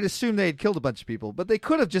 Sure. I had assumed they had killed a bunch of people, but they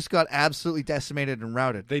could have just got absolutely decimated and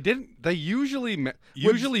routed. They didn't. They usually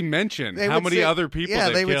mention they how would many say, other people. Yeah,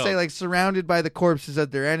 they would killed. say like surrounded by the corpses of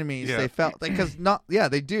their enemies. Yeah. They felt because not. Yeah,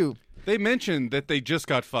 they do. They mentioned that they just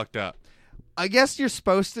got fucked up. I guess you're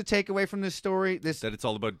supposed to take away from this story that it's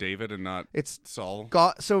all about David and not Saul.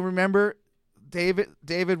 God. So remember,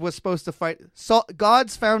 David was supposed to fight Saul.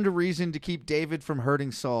 God's found a reason to keep David from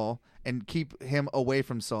hurting Saul and keep him away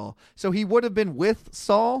from Saul. So he would have been with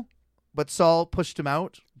Saul, but Saul pushed him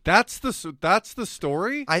out. That's the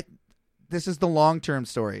story. This is the long-term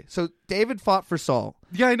story. So David fought for Saul.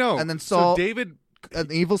 Yeah, I know. And then Saul, David, an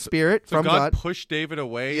evil spirit so from God pushed David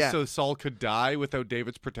away Yeah. so Saul could die without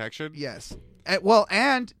David's protection. Yes.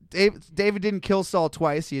 And David didn't kill Saul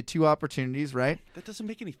twice. He had two opportunities, right? That doesn't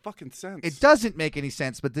make any fucking sense. It doesn't make any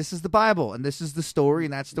sense, but this is the Bible, and this is the story,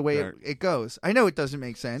 and that's the way Right. it goes. I know it doesn't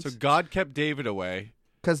make sense. So God kept David away.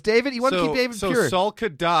 Because David, you want to keep David so pure. Saul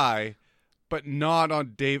could die, but not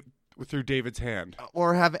on through David's hand.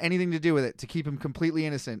 Or have anything to do with it, to keep him completely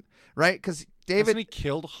innocent, right? Because David... Hasn't he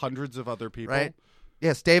killed hundreds of other people? Right?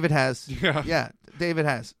 Yes, David has. Yeah. Yeah, David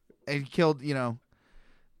has. And he killed,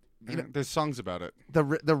 There's songs about it. the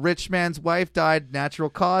rich man's wife died natural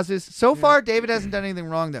causes. So far, David hasn't done anything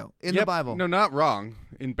wrong, though, in the Bible. No, not wrong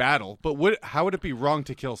in battle. But how would it be wrong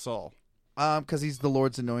to kill Saul? Because he's the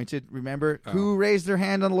Lord's anointed. Remember? Who raised their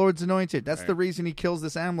hand on the Lord's anointed? That's the reason he kills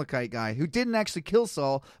this Amalekite guy, who didn't actually kill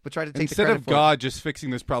Saul, but tried to take the Instead credit of for it. God just fixing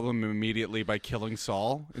this problem immediately by killing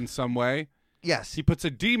Saul in some way, Yes. he puts a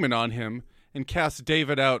demon on him and casts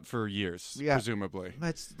David out for years, presumably.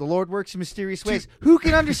 The Lord works in mysterious ways. Who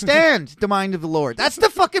can understand the mind of the Lord? That's the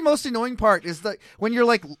fucking most annoying part, is that when you're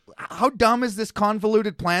like, how dumb is this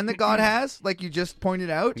convoluted plan that God has? Like you just pointed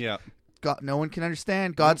out. Yeah. God, no one can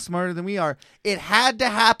understand. God's smarter than we are. It had to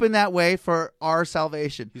happen that way for our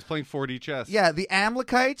salvation. He's playing 4D chess. Yeah, the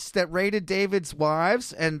Amalekites that raided David's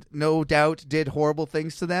wives and no doubt did horrible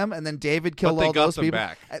things to them, and then David killed But they all got those them people.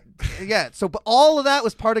 back. But all of that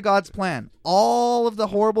was part of God's plan. All of the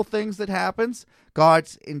horrible things that happens,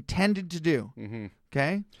 God's intended to do. Mm-hmm.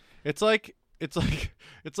 Okay? It's like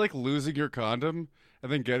losing your condom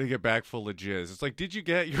and then getting it back full of jizz. It's like, did you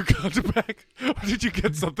get your condom back, or did you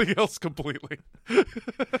get something else completely?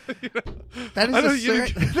 That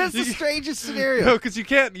is that's the strangest scenario. No, because you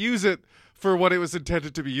can't use it for what it was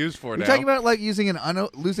intended to be used for. You're talking about like using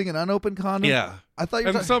losing an unopened condom? Yeah. I thought you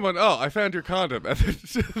were and someone, I found your condom, and then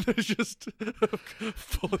there's just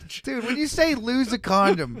full of jizz. Dude, when you say lose a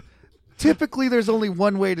condom, typically there's only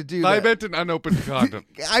one way to do that. I meant an unopened condom.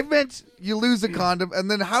 I meant you lose a condom, and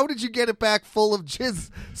then how did you get it back full of jizz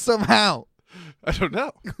somehow? I don't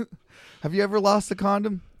know. Have you ever lost a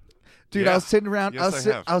condom? Dude, Yeah. I was sitting around. Yes,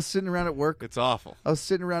 I have. I was sitting around at work. It's awful. I was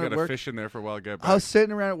sitting around Got at to work. fish in there for a while. Get back. I was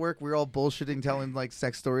sitting around at work. We were all bullshitting, telling like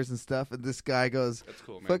sex stories and stuff. And this guy goes, That's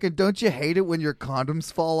cool, man. "Fucking, don't you hate it when your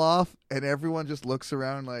condoms fall off?" And everyone just looks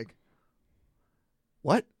around like,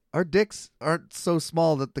 "What? Our dicks aren't so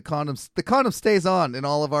small that the condom stays on in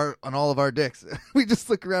all of our dicks." We just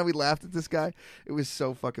look around. We laughed at this guy. It was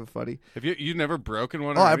so fucking funny. Have you never broken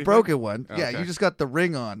one? Oh, or I anything? broke it one. Oh, Yeah, okay. you just got the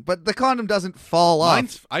ring on, but the condom doesn't fall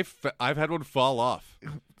off. I've had one fall off.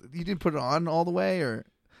 You didn't put it on all the way, or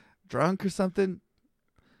drunk or something.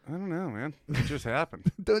 I don't know, man. It just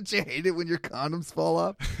happened. Don't you hate it when your condoms fall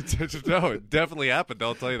off? No, it definitely happened.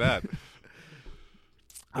 I'll tell you that.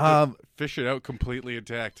 Fish it out completely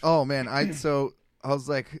intact. Oh man, I was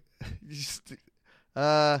like,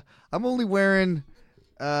 I'm only wearing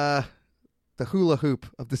the hula hoop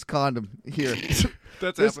of this condom here.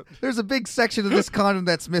 That's happened. There's a big section of this condom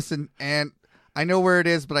that's missing, and I know where it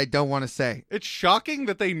is, but I don't want to say. It's shocking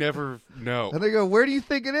that they never know. And they go, "Where do you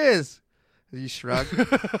think it is?" And you shrug.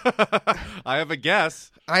 I have a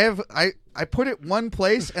guess. I put it one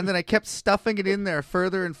place, and then I kept stuffing it in there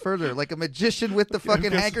further and further, like a magician with the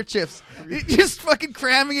fucking handkerchiefs, just fucking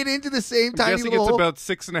cramming it into the same I'm tiny guessing little it's hole. about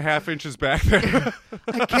 6.5 inches back there.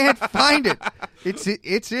 I can't find it.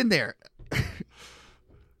 It's in there.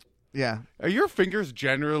 Yeah, Are your fingers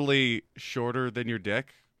generally shorter than your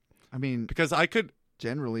dick? I mean, Because I could.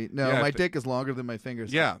 generally, no. Yeah, my dick is longer than my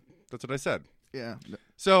fingers. Yeah, that's what I said. yeah.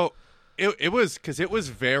 So it was because it was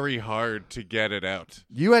very hard to get it out.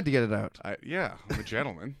 You had to get it out. Yeah, I'm a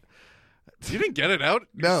gentleman. You didn't get it out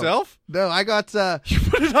No. yourself? No, I got. You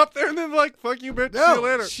put it up there and then like, fuck you, bitch. See you No,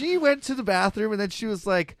 later. she went to the bathroom and then she was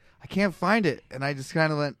like, "I can't find it," and I just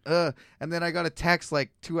kind of went, "Ugh." And then I got a text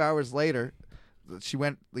like 2 hours later. She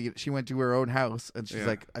went to her own house and she's Yeah.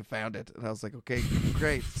 like, "I found it," and I was like, "Okay,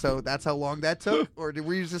 great." So that's how long that took, or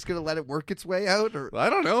were you just gonna let it work its way out? Or I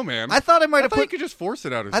don't know, man. I thought I might I have thought you put. could just force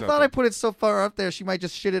it out or I something. thought I put it so far up there, she might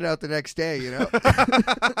just shit it out the next day. You know.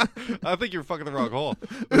 I think you're fucking the wrong hole.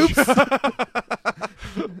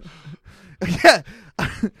 Yeah,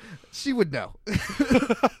 she would know.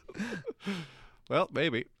 Well,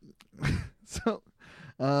 maybe. So,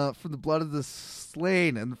 from the blood of the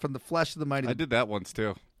slain and from the flesh of the mighty, I did that once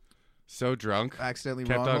too. So drunk. accidentally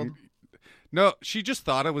Kept wrong. on. No, she just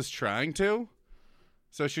thought I was trying to.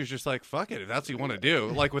 So she was just like, fuck it, if that's what you want to do.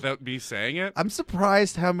 Like, without me saying it. I'm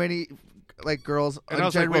surprised how many like girls And in I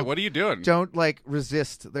was like, general wait, what are you doing? don't like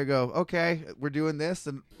resist. They go, "Okay, we're doing this,"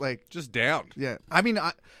 and like, Just down. yeah. I mean,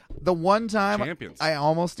 the one time Champions. I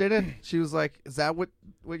almost did it, she was like, "Is that what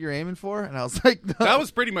you're aiming for?" And I was like, "No." That was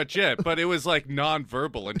pretty much it, but it was like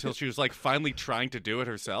non-verbal until she was like finally trying to do it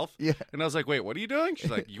herself. Yeah. And I was like, wait, what are you doing? She's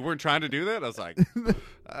like, you weren't trying to do that? I was like,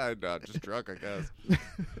 I'm not just drunk, I guess.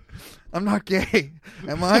 I'm not gay,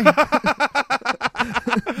 am I?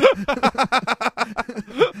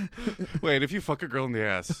 Wait, if you fuck a girl in the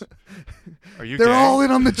ass, are you They're gay? all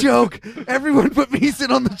in on the joke. Everyone but me's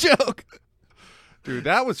in on the joke. Dude,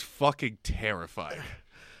 that was fucking terrifying.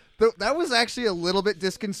 That was actually a little bit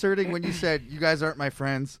disconcerting when you said, "You guys aren't my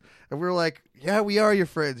friends," and we were like, "Yeah, we are your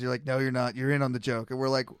friends." You're like, "No, you're not. You're in on the joke," and we're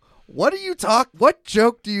like, "What do you talk? What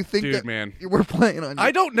joke do you think Dude, that man. we're playing on?" You?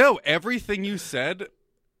 I don't know. Everything you said,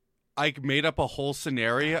 I made up a whole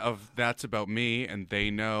scenario of that's about me and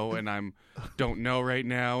they know and I'm don't know right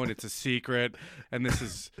now and it's a secret and this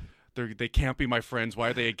is they can't be my friends. Why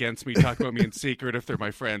are they against me talking about me in secret if they're my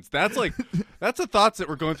friends? That's the thoughts that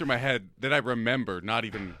were going through my head that I remember, not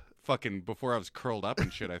even fucking before I was curled up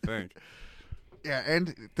and shit, I think. Yeah,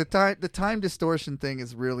 and the time distortion thing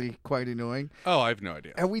is really quite annoying. Oh, I have no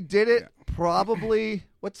idea. And we did it probably.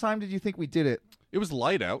 What time did you think we did it? It was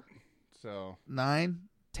light out. So 9,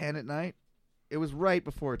 10 at night. It was right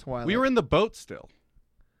before twilight. we were in the boat still.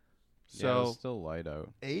 Yeah, it was So still light out.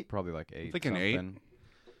 8. Probably like 8. Thinking 8. something.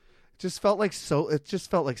 It just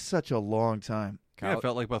felt like such a long time. yeah, Kyle, it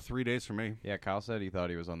felt like about 3 days for me. yeah, Kyle said he thought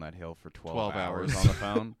he was on that hill for 12 hours hours. on the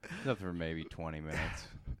phone. Except for maybe 20 minutes.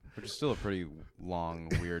 Which is still a pretty long,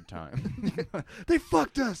 weird time. They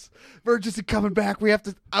fucked us. Verge isn't coming back. We have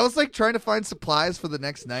to. I was like trying to find supplies for the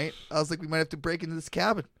next night. I was like, we might have to break into this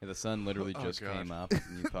cabin. Yeah, the sun literally Oh, just God. came up and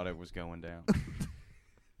you thought it was going down.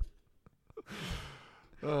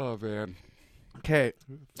 Oh man, Okay,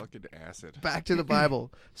 fucking acid. back to the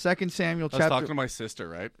Bible. 2 Samuel I was chapter. talking to my sister,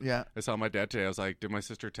 right? Yeah. I saw my dad today. I was like, "Did my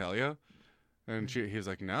sister tell you?" And he was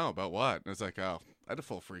like, "No, about what?" And I was like, "Oh, I had a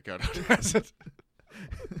full freak out on acid."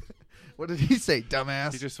 What did he say,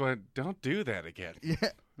 dumbass? He just went, "Don't do that again." Yeah.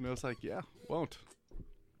 And I was like, "Yeah, won't."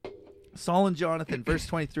 Saul and Jonathan, verse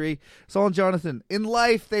 23. Saul and Jonathan, in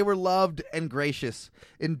life they were loved and gracious.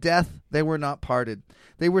 In death they were not parted.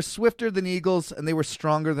 They were swifter than eagles, and they were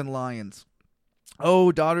stronger than lions.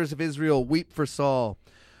 O daughters of Israel, weep for Saul,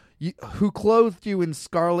 who clothed you in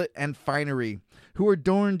scarlet and finery, who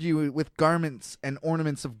adorned you with garments and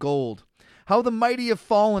ornaments of gold. How the mighty have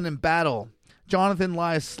fallen in battle. Jonathan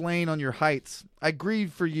lies slain on your heights. I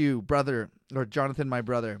grieve for you, brother, or Jonathan, my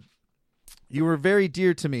brother. You were very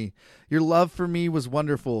dear to me. Your love for me was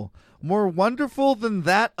wonderful, more wonderful than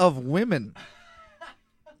that of women.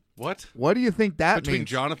 What? What do you think that means? Between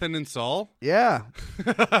Jonathan and Saul? Yeah.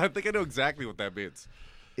 I think I know exactly what that means.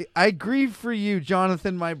 I grieve for you,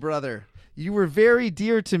 Jonathan, my brother. You were very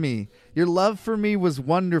dear to me. Your love for me was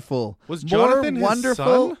wonderful. Was Jonathan more his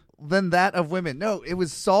wonderful son? Than that of women. No, it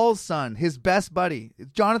was Saul's son, his best buddy.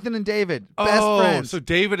 Jonathan and David, best friends. So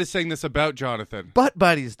David is saying this about Jonathan. Butt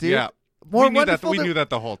buddies, dude. Yeah. More we knew wonderful we than- knew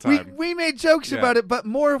that the whole time. We made jokes Yeah. about it, but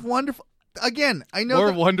more wonderful. Again, I know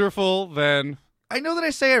More that, wonderful than... I know that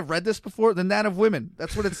I say I've read this before than that of women.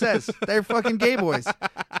 That's what it says. They're fucking gay boys.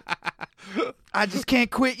 I just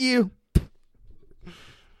can't quit you.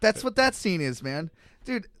 That's what that scene is, man.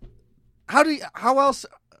 Dude, how else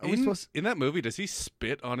are we supposed In that movie, does he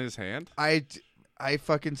spit on his hand? I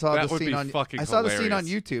fucking saw That the would scene be on fucking I saw the scene on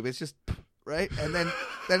hilarious. YouTube. It's just right, and then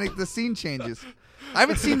the scene changes. I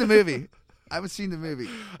haven't seen the movie.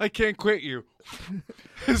 I can't quit you.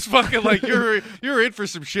 It's fucking like you're in for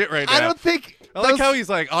some shit right now. I don't think I like those- how he's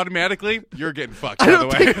like automatically you're getting fucked. I By don't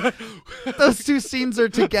the way, those two scenes are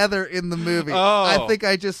together in the movie. Oh.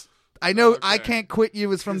 I know Okay. I Can't Quit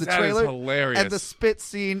You is from the That is trailer. hilarious. And the spit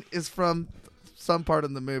scene is from some part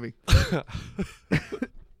in the movie.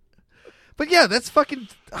 But yeah, that's fucking,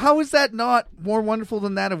 how is that not more wonderful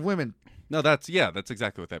than that of women? no, that's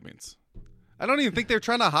exactly what that means. I don't even think they're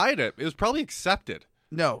trying to hide it. It was probably accepted.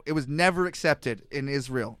 No, it was never accepted in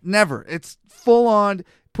Israel. Never. It's full on,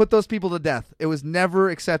 put those people to death. It was never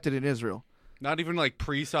accepted in Israel. Not even like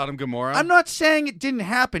pre-Sodom Gomorrah. I'm not saying it didn't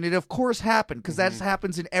happen. It of course happened because Mm-hmm. that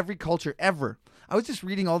happens in every culture ever. I was just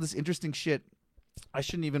reading all this interesting shit. I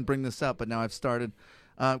shouldn't even bring this up, but now I've started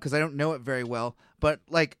because I don't know it very well. But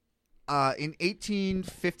like in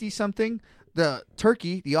 1850 something, the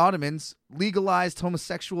Ottomans legalized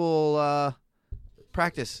homosexual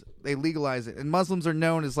practice. They legalized it, and Muslims are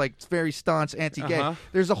known as like very staunch anti-gay. Uh-huh.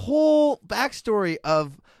 There's a whole backstory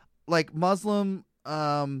of like Muslim.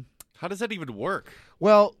 How does that even work?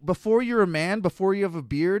 Well, before you're a man, before you have a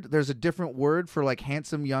beard, there's a different word for like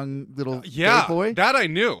handsome young little Yeah, gay boy. that I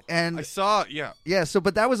knew. And- I saw. Yeah, Yeah,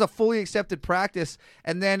 but that was a fully accepted practice.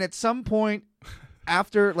 And then at some point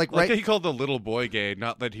after, like like right, he called the little boy gay,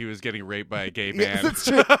 not that he was getting raped by a gay Yeah, man. that's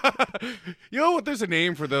true. You know what? There's a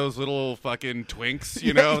name for those little fucking twinks.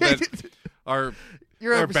 You know that are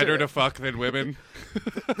You're are 100% better right. to fuck than women.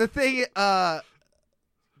 the thing,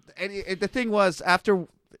 the thing was after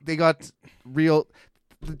they got real,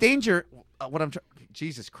 the danger.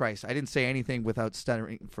 Jesus Christ! I didn't say anything without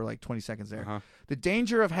stuttering for like 20 seconds there. Uh-huh. The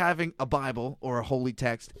danger of having a Bible or a holy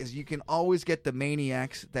text is you can always get the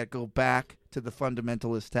maniacs that go back to the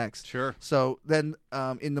fundamentalist text. Sure. So then,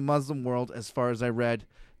 in the Muslim world, as far as I read,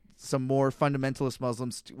 some more fundamentalist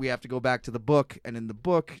Muslims, we have to go back to the book, and in the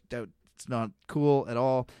book, it's not cool at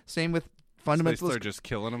all. Same with So they fundamentalist. start just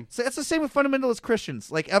killing him. So it's the same with fundamentalist Christians.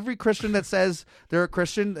 Like every Christian that says they're a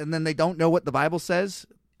Christian and then they don't know what the Bible says,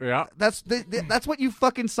 Yeah. that's what you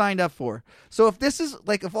fucking signed up for. So if this is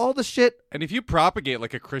like, if all the shit, And if you propagate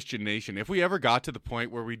like a Christian nation, if we ever got to the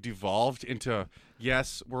point where we devolved into,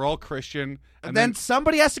 yes, we're all Christian, and then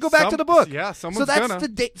somebody has to go back to the book. Yeah, So someone's that's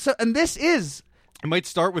gonna. and this is, It might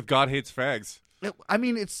start with God hates fags. I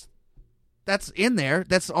mean, that's in there.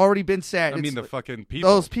 That's already been said. I mean, It's- the fucking people.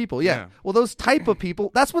 those people, yeah. Yeah. Well, those type of people,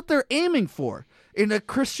 that's what they're aiming for in a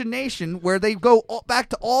Christian nation where they go back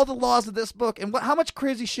to all the laws of this book. And how much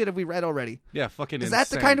crazy shit have we read already? Yeah, fucking Is that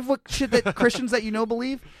the insane. kind of what shit that Christians that you know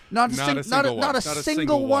believe? Not a Not a single single one. not a Not a single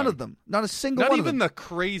single one one. of them. Not a single Not one even of them. the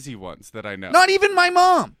crazy ones that I know. Not even my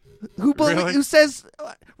mom, Really? who says,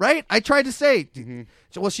 right? I tried to say,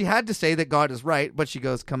 Mm-hmm. well, she had to say that God is right, but she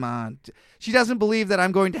goes, "Come on." She doesn't believe that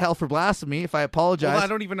I'm going to hell for blasphemy if I apologize, Well, I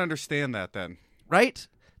don't even understand that then. right?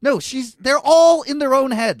 No, they're all in their own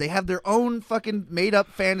head. They have their own fucking made up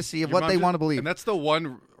fantasy of Your what mom they just- want to believe. And that's the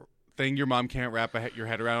one thing your mom can't wrap your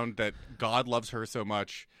head around, that God loves her so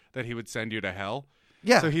much that he would send you to hell.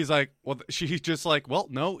 Yeah. So he's like, well, she's just like, well,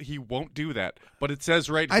 no, he won't do that. But it says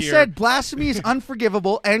right I here. said blasphemy is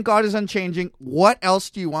unforgivable and God is unchanging. What else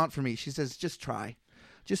do you want from me? She says, just try.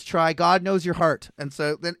 Just try. God knows your heart. And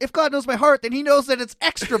so then if God knows my heart, then he knows that it's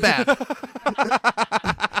extra bad.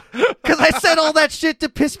 Because I said all that shit to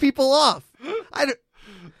piss people off.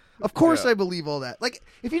 Of course Yeah. I believe all that. Like,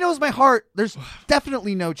 if he knows my heart, there's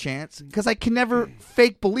definitely no chance because I can never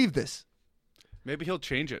fake believe this. Maybe he'll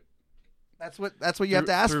change it. That's what you have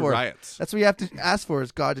to ask through for. riots. That's what you have to ask for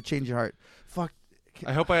is God to change your heart. Fuck.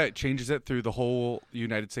 I hope it changes it through the whole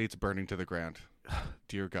United States burning to the ground.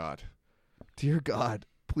 Dear God. Dear God,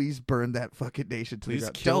 please burn that fucking nation to Please the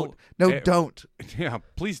ground. kill Don't. No, e- don't. Yeah,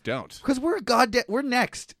 please don't. Because we're we're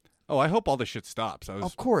next. Oh, I hope all this shit stops. I was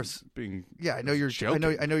Of course. being Yeah, I know you're.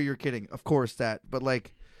 joking. I know you're kidding. Of course that, but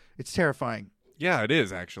like, it's terrifying. Yeah, it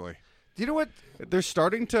is actually. Do you know what? They're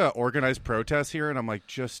starting to organize protests here, and I'm like,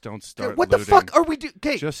 just don't start. What looting. the fuck are we doing?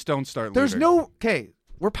 Okay, Just don't start. there's looting. no. Okay,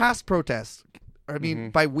 we're past protests. I mean, Mm-hmm.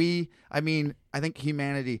 by we, I mean I think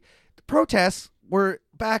humanity. The protests were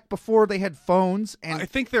back before they had phones, and I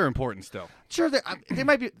think they're important still. sure they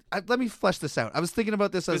might be. Let me flesh this out. I was thinking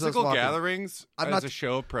about this as I was Physical walking. gatherings I'm as not- a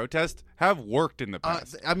show of protest have worked in the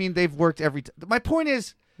past. I mean, they've worked every. My point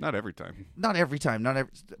is. Not every time. Not every time,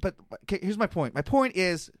 but okay, here's my point. My point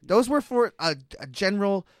is those were for a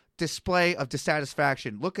general display of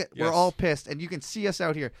dissatisfaction. Look at we're Yes. all pissed, and you can see us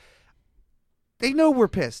out here. They know we're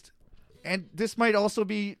pissed, and this might also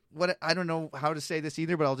be what I don't know how to say this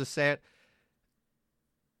either, but I'll just say it.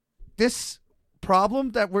 This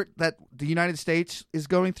problem that the United States is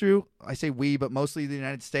going through. I say we, but mostly the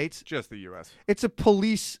United States. Just the U.S. It's a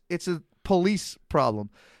police problem.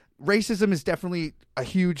 Racism is definitely a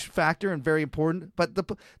huge factor and very important, but the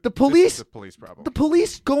This police is a police problem. the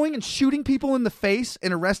police going and shooting people in the face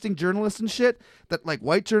and arresting journalists and shit that like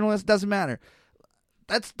white journalists doesn't matter.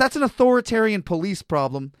 That's an authoritarian police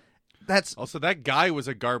problem. That's Also, that guy was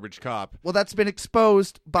a garbage cop. that's been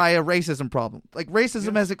exposed by a racism problem. Like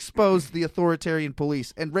racism has exposed the authoritarian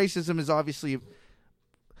police, and racism is obviously.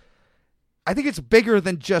 I think it's bigger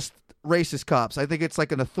than just racist cops. I think it's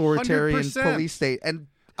like an authoritarian 100%. police state, and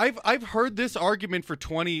I've heard this argument for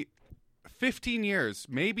 15 years,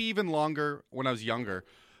 maybe even longer when I was younger.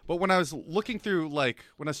 But when I was looking through, like,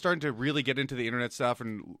 when I was starting to really get into the internet stuff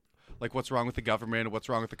and, like, what's wrong with the government and what's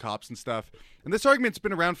wrong with the cops and stuff, and this argument's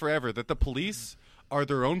been around forever, that the police are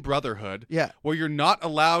their own brotherhood, Yeah. where you're not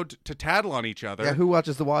allowed to tattle on each other. yeah, who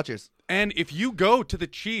watches the Watchers? And if you go to the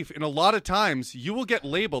chief, in a lot of times, you will get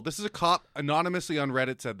labeled. This is a cop anonymously on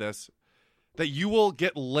Reddit said this, that you will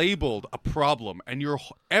get labeled a problem, and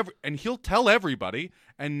and he'll tell everybody,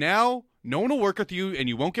 and now no one will work with you, and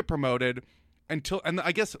you won't get promoted and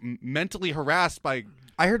I guess mentally harassed by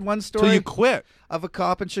I heard one till story you quit. of a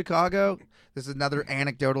cop in Chicago. This is another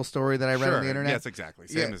anecdotal story that I read on the internet. Yes, exactly.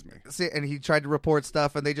 Same Yeah. as me. See, and he tried to report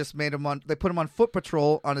stuff, and they just made him on. They put him on foot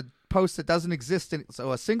patrol on a post that doesn't exist.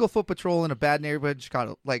 So a single foot patrol in a bad neighborhood in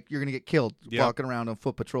Chicago, like you're gonna get killed Yeah. walking around on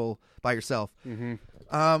foot patrol by yourself. Mm-hmm.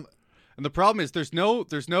 Um, And the problem is there's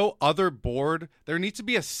no other board. There needs to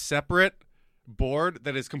be a separate board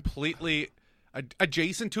that is completely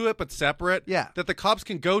adjacent to it but separate. Yeah. That the cops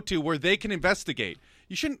can go to where they can investigate.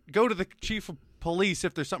 You shouldn't go to the chief of police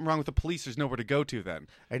if there's something wrong with the police. There's nowhere to go to then.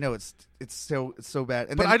 I know it's so bad.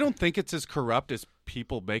 And But then, I don't think it's as corrupt as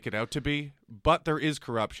people make it out to be. But there is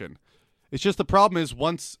corruption. It's just the problem is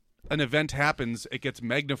once an event happens, it gets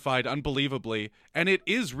magnified unbelievably, and it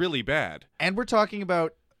is really bad. and we're talking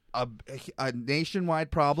about a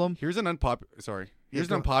nationwide problem. Here's an Yeah,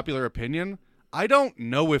 go- unpopular opinion. I don't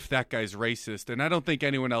know if that guy's racist, and I don't think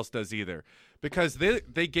anyone else does either, because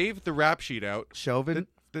they gave the rap sheet out. Chauvin,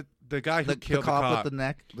 The guy who the killed cop with the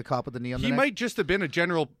neck, the cop with the knee on the he neck. might just have been a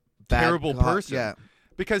general Bad terrible cop, person. yeah.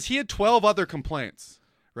 Because he had 12 other complaints,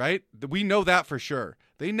 right? We know that for sure.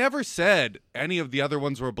 They never said any of the other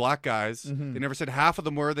ones were black guys. Mm-hmm. They never said half of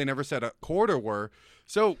them were. They never said a quarter were.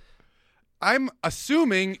 So I'm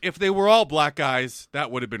assuming if they were all black guys, that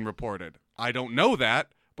would have been reported. I don't know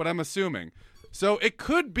that, but I'm assuming. So it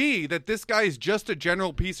could be that this guy is just a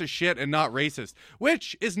general piece of shit and not racist,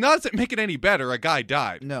 which is not doesn't make it any better. A guy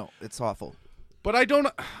died. No, it's awful. But I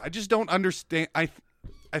just don't understand. I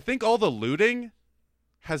think all the looting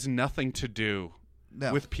has nothing to do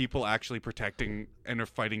No. with people actually protecting and are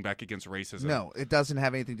fighting back against racism. No, it doesn't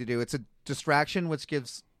have anything to do. It's a distraction, which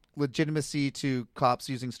gives legitimacy to cops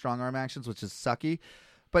using strong arm actions, which is sucky.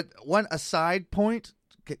 But one aside point,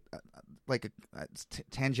 it's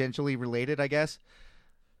tangentially related, I guess.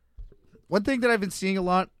 One thing that I've been seeing a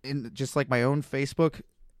lot in just like my own Facebook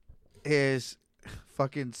is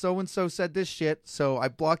fucking so and so said this shit, so I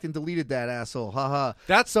blocked and deleted that asshole. Haha.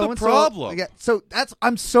 That's the So-and-so- problem. Yeah. So that's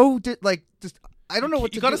I'm so I don't know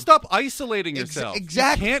what to do. You got to stop isolating yourself.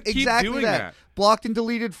 Exactly. You can't keep exactly doing that. Blocked and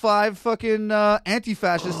deleted 5 fucking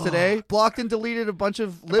anti-fascists today. Blocked and deleted a bunch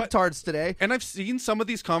of libtards today. And I've seen some of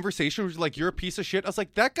these conversations where like, you're a piece of shit. I was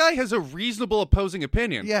like, that guy has a reasonable opposing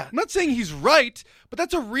opinion. Yeah. I'm not saying he's right, but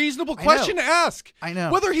that's a reasonable question to ask. I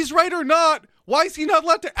know. Whether he's right or not, why is he not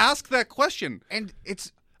allowed to ask that question? And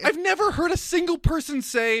I've never heard a single person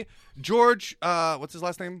say George, what's his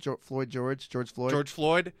last name? George Floyd. George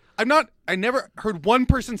Floyd. I never heard one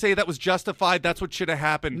person say that was justified. That's what should have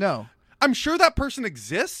happened. No. I'm sure that person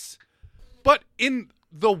exists, but in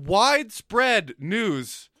the widespread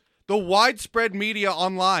news, the widespread media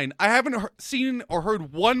online, I haven't seen or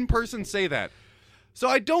heard one person say that. So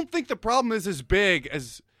I don't think the problem is as big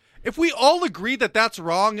as if we all agree that that's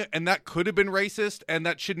wrong and that could have been racist and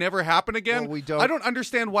that should never happen again. Well, we don't. I don't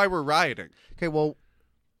understand why we're rioting. Okay, well,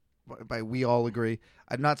 by we all agree.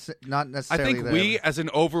 I'm not I necessarily. think we as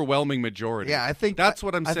an overwhelming majority. Yeah, I think that's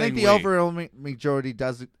what I'm saying. I think the overwhelming majority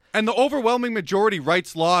does it. And the overwhelming majority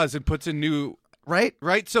writes laws and puts in new right.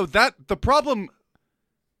 So that the problem.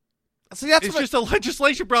 See, that's it's just a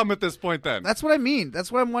legislation problem at this point. Then that's what I mean.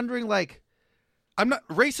 That's what I'm wondering. Like, I'm not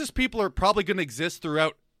racist. People are probably going to exist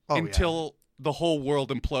throughout until the whole world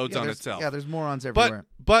implodes on itself. Yeah, there's morons everywhere.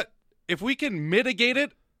 But if we can mitigate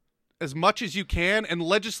it as much as you can and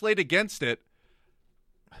legislate against it,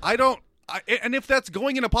 and if that's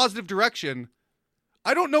going in a positive direction,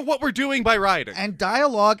 I don't know what we're doing by rioting. And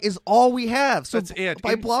dialogue is all we have. So that's it.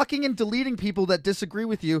 By blocking and deleting people that disagree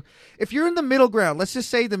with you, if you're in the middle ground, let's just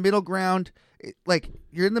say the middle ground, like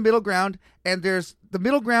you're in the middle ground and the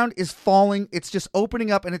middle ground is falling. It's just opening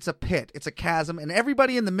up and it's a pit. It's a chasm. And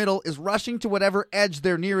everybody in the middle is rushing to whatever edge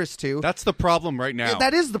they're nearest to. That's the problem right now.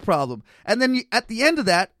 That is the problem. And then at the end of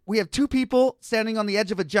that, we have 2 people standing on the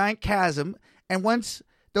edge of a giant chasm. And once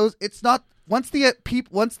their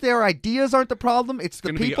ideas aren't the problem, it's the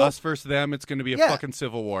people. It's going to be us versus them. It's going to be a fucking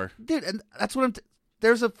civil war. Dude, and that's what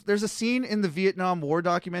there's a scene in the Vietnam War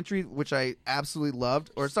documentary which I absolutely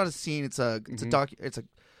loved. Or it's not a scene, it's a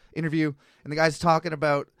interview, and the guy's talking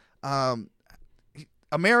about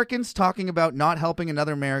Americans talking about not helping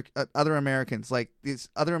other Americans. Like these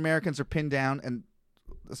other Americans are pinned down and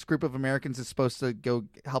this group of Americans is supposed to go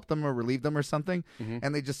help them or relieve them or something,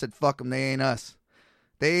 and they just said, "Fuck them, they ain't us."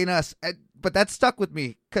 They ain't us. But that stuck with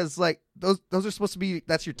me because, like, those are supposed to be,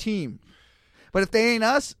 that's your team. But if they ain't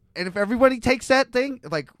us, and if everybody takes that thing,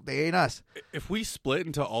 like, they ain't us. If we split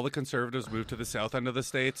until all the conservatives move to the south end of the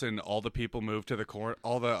states and all the people move to the corner,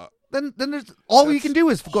 then there's all you can do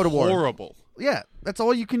is go to war. Horrible. Yeah, that's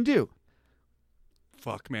all you can do.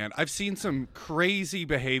 Fuck, man. I've seen some crazy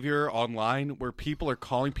behavior online where people are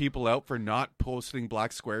calling people out for not posting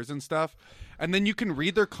black squares and stuff. And then you can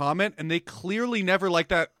read their comment, and they clearly never liked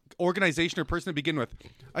that organization or person to begin with.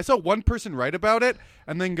 I saw one person write about it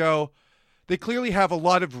and then go, they clearly have a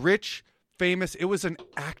lot of rich, famous. It was an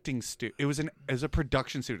acting studio. It was a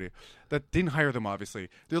production studio that didn't hire them, obviously.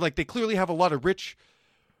 They're like, they clearly have a lot of rich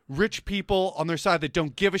people on their side that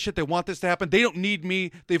don't give a shit. They want this to happen. They don't need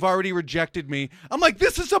me. They've already rejected me. I'm like,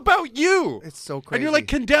 this is about you. It's so crazy. And you're like,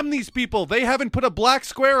 condemn these people. They haven't put a black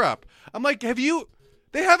square up. I'm like, they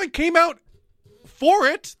haven't came out for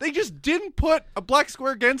it. They just didn't put a black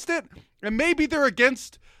square against it. And maybe they're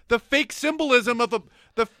against the fake symbolism of the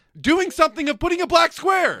doing something of putting a black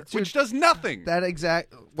square, which does nothing. That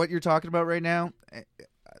exact, what you're talking about right now,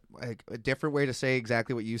 a different way to say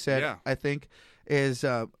exactly what you said, I think, is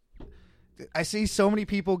I see so many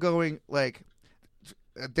people going, like,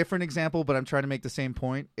 a different example, but I'm trying to make the same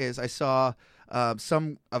point, is I saw a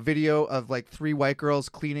video of like 3 white girls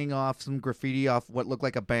cleaning off some graffiti off what looked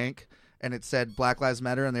like a bank, and it said Black Lives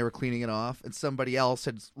Matter, and they were cleaning it off, and somebody else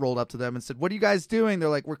had rolled up to them and said, "What are you guys doing?" They're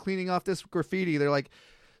like, "We're cleaning off this graffiti." They're like,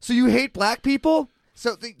 "So you hate black people?"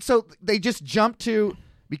 So they just jump to,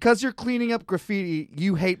 because you're cleaning up graffiti,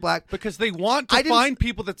 you hate black. Because they want to find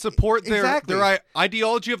people that support their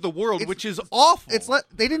ideology of the world, which is awful.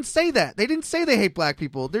 They didn't say that. They didn't say they hate black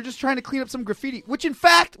people. They're just trying to clean up some graffiti, which in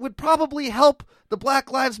fact would probably help the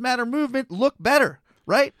Black Lives Matter movement look better,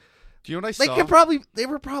 right? Do you know what I saw? They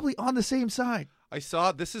were probably on the same side. I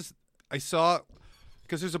saw, because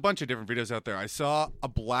there's a bunch of different videos out there. I saw a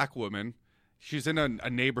black woman. She's in a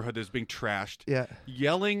neighborhood that's being trashed. Yeah.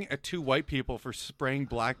 Yelling at 2 white people for spraying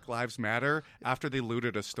Black Lives Matter after they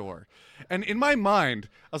looted a store. And in my mind,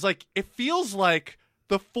 I was like, it feels like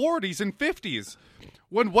the 40s and 50s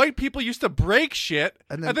when white people used to break shit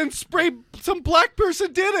and then spray, some black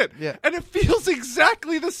person did it. Yeah. And it feels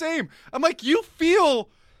exactly the same. I'm like,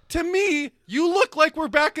 to me, you look like we're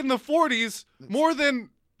back in the 40s more than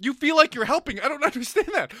You feel like you're helping. I don't understand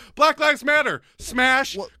that. Black Lives Matter.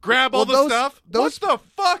 Smash. Well- grab all well, the stuff. those- what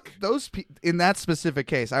the fuck? In that specific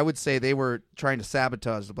case, I would say they were trying to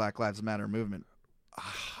sabotage the Black Lives Matter movement.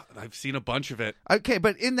 I've seen a bunch of it. Okay,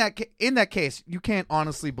 but in that case, you can't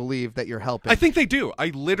honestly believe that you're helping. I think they do. I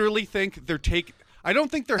literally think they're I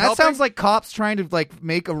don't think they're that helping. sounds like cops trying to like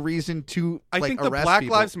make a reason to. I like, think the arrest Black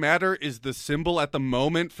people. Lives Matter is the symbol at the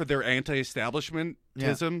moment for their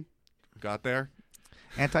anti-establishmentism. Got there?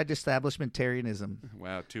 Anti-establishmentarianism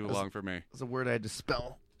Wow, too long for me. is a word I had to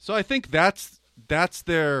spell. So I think that's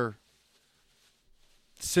their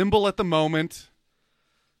symbol at the moment.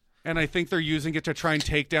 And I think they're using it to try and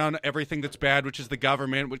take down everything that's bad, which is the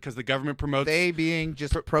government, because the government promotes They being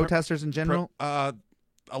just protesters in general. a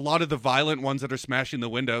lot of the violent ones that are smashing the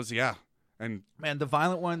windows. Yeah, and Man, the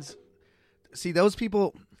violent ones. See those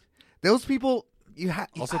people. You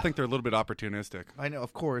also think they're a little bit opportunistic. I know,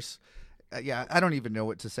 of course. Yeah, I don't even know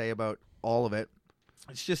what to say about all of it.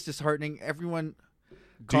 It's just disheartening. Everyone, Do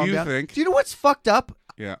calm you down. think? Do you know what's fucked up?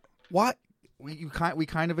 Yeah. What we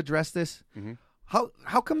kind of addressed this. Mhm.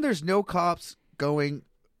 How come there's no cops going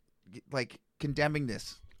like condemning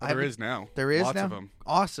this? There is now. There is Lots now. of them.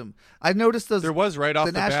 Awesome. I've noticed those. There was right off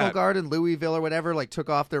the the National bat. Guard in Louisville or whatever like took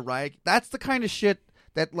off their riot. That's the kind of shit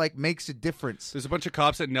that like makes a difference. There's a bunch of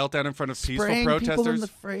cops that knelt down in front of Spraying peaceful people in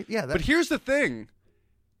protesters. the yeah, But here's the thing: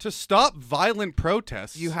 to stop violent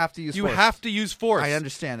protests, you have to use. you force. have to use force. I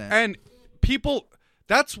understand that. And people,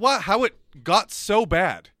 that's how it got so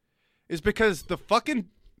bad, is because the fucking,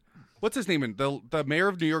 what's his name? The mayor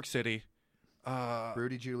of New York City.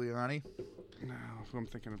 Rudy Giuliani. No, who I'm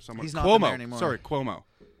thinking of someone. He's not the Cuomo. mayor anymore. Sorry, Cuomo.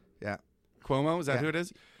 Yeah. Cuomo, is that Yeah. who it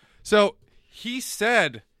is? So he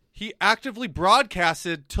said he actively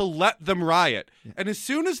broadcasted to let them riot. Yeah. And as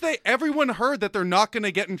soon as everyone heard that they're not going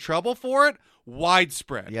to get in trouble for it,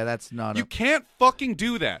 widespread. Yeah, that's not. You can't fucking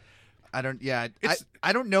do that. I don't. Yeah, It's-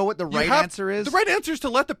 I don't know what the right answer is. The right answer is to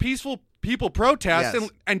let the peaceful people protest Yes.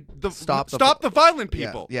 and Stop the violent Yeah,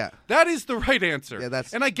 people. yeah. That is the right answer. Yeah,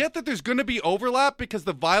 and I get that there's going to be overlap because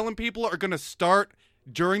the violent people are going to start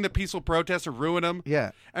during the peaceful protests or ruin them.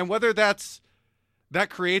 Yeah. And whether that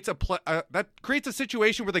creates a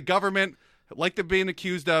situation where the government, like they're being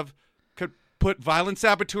accused of, could put violent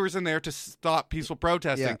saboteurs in there to stop peaceful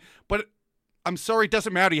protesting. Yeah. But I'm sorry, it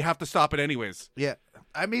doesn't matter. You have to stop it anyways. Yeah.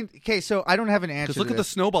 I mean, okay, so I don't have an answer. Because look to at the this.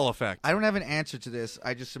 snowball effect. I don't have an answer to this.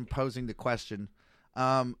 I just am posing the question.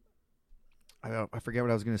 I forget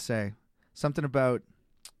what I was going to say. Something about.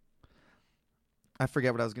 I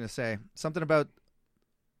forget what I was going to say. Something about,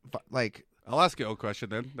 like. I'll ask you a question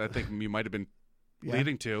then. I think you might have been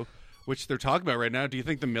leading to, which they're talking about right now. Do you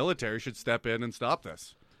think the military should step in and stop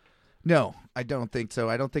this? No, I don't think so.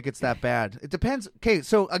 I don't think it's that bad. It depends. Okay,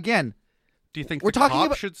 so again. Do you think We're the talking cops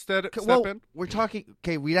about- should step in? We're talking.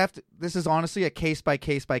 Okay, we'd have to. This is honestly a case by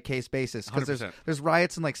case basis because 100%. there's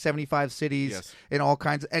riots in like 75 cities Yes. in all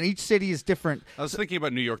kinds, and each city is different. I was thinking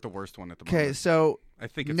about New York, the worst one at the Okay, moment. so I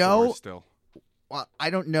think it's no- the worst still. well, I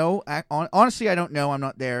don't know. Honestly, I don't know. I'm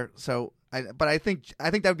not there. So, but I think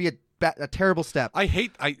that would be a terrible step. I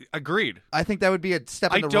agreed. I think that would be a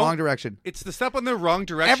step in the wrong direction. It's the step in the wrong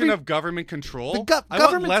direction Every- of government control. The I want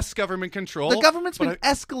government- less government control. The government's but been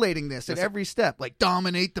escalating this at Yes. every step, like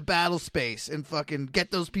dominate the battle space and fucking get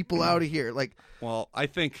those people out of here. Like, Well, I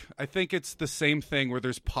think it's the same thing where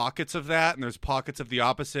there's pockets of that and there's pockets of the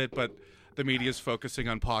opposite, but the media is focusing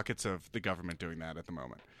on pockets of the government doing that at the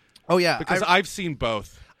moment. oh yeah, Because I've seen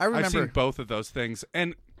both. I remember- I've seen both of those things,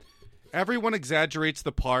 and everyone exaggerates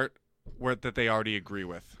the part that they already agree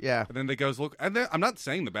with. Yeah. and then they goes look. And I'm not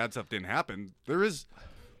saying the bad stuff didn't happen. There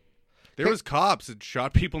was cops that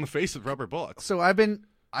shot people in the face with rubber bullets, so I've been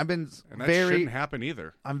and that very shouldn't happen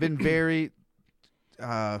either. I've been very,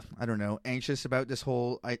 I don't know, anxious about this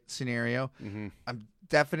whole scenario. Mm-hmm. I'm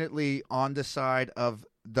definitely on the side of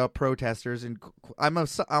the protesters, and I'm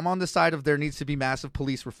on the side of there needs to be massive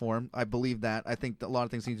police reform. I believe that. I think that a lot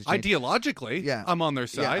of things need to change. Ideologically, Yeah. I'm on their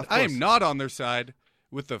Yeah, side. of I am course. not on their side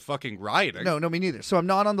with the fucking rioting. No, me neither. So I'm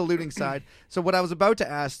not on the looting side. So what I was about to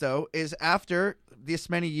ask though is after this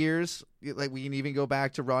many years, like we can even go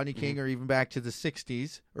back to Rodney King or even back to the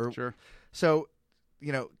 60s or Sure. So,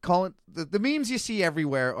 call it the memes you see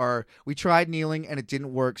everywhere are we tried kneeling and it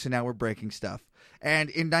didn't work, so now we're breaking stuff. And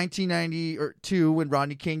in 1992, when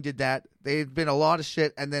Rodney King did that, there had been a lot of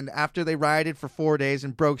shit. And then after they rioted for 4 days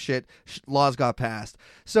and broke shit, laws got passed.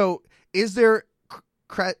 So is there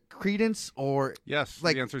credence or Yes,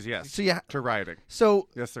 like the answer is yes. So yeah. To rioting. So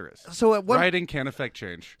Yes, there is. so at what Rioting can affect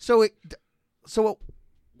change. so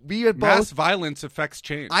we had Mass both. violence affects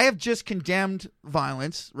change. I have just condemned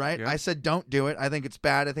violence, right? Yeah. I said don't do it. I think it's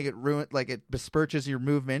bad. I think it it besmirches your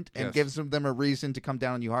movement and Yes. gives them a reason to come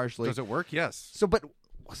down on you harshly. Does it work? Yes.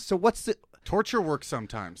 So what's the? Torture works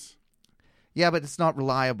sometimes. Yeah, but it's not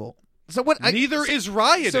reliable. So what? Neither is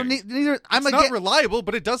rioting. So neither. I'm it's not against. reliable,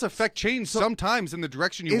 but it does affect change sometimes in the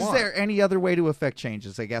direction you Is want. there any other way to affect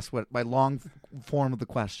changes? I guess what my long form of the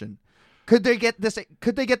question. Could they get this?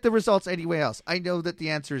 Could they get the results any way else? I know that the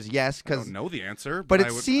answer is yes, I because don't know the answer, but I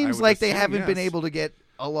it would- I seems would like they assume haven't been yes. able to get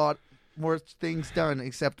a lot more things done,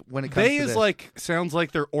 except when it comes They to is this. like sounds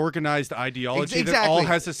like their organized ideology that Exactly. all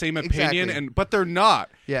has the same opinion, Exactly. but they're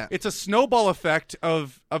not. Yeah. It's a snowball effect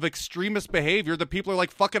of extremist behavior that people are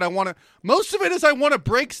like, fuck it, I want to. Most of it is I want to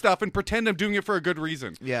break stuff and pretend I'm doing it for a good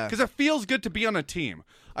reason. Yeah. Because it feels good to be on a team.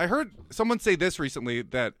 I heard someone say this recently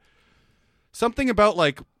that something about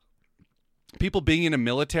like people being in a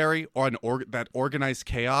military or that organized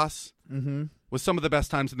chaos was some of the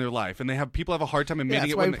best times in their life, and people have a hard time yeah, admitting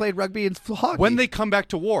that's it why when we played rugby and hockey. when they come back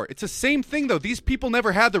to war. It's the same thing, though. These people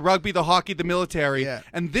never had the rugby, the hockey, the military, Yeah.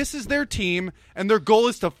 and this is their team, and their goal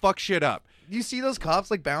is to fuck shit up. You see those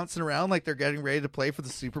cops like bouncing around like they're getting ready to play for the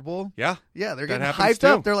Super Bowl. Yeah, Yeah, they're That getting happens hyped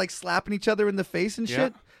up. too. They're like slapping each other in the face and Yeah.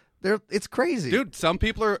 shit. It's crazy, dude. Some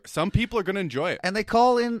people are going to enjoy it. And they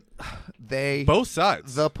call in Both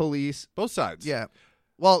sides. the police. Both sides. Yeah.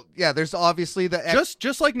 Well, yeah. There's obviously the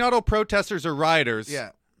Just like not all protesters or rioters.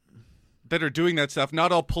 yeah. That are doing that stuff.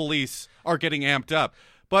 Not all police are getting amped up,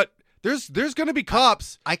 but there's going to be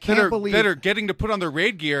cops I can't that believe- are getting to put on their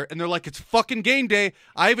raid gear, and they're like, it's fucking game day.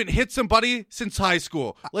 I haven't hit somebody since high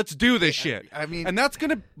school. Let's do this shit. I mean- and that's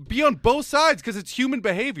going to be on both sides because it's human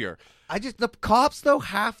behavior. The cops though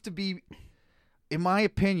have to be, in my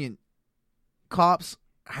opinion,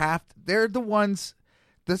 they're the ones.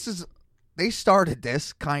 They started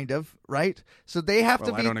this kind of right, so they have Well,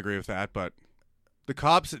 to I be. don't agree with that, but the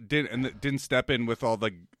cops didn't step in with all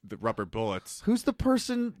the rubber bullets. Who's the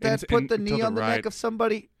person that put the knee to on the right. neck of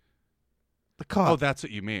somebody? The cop. Oh, that's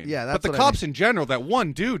what you mean. Yeah, that's but the what I cops in general, that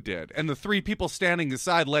one dude did, and the three people standing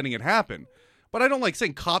aside letting it happen. But I don't like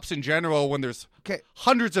saying cops in general when there's Okay.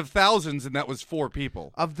 hundreds of thousands, and that was 4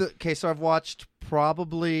 people. So I've watched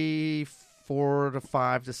probably 4 to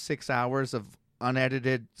 5 to 6 hours of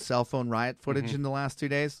unedited cell phone riot footage in the last 2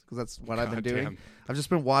 days because that's what I've been God doing. damn. I've just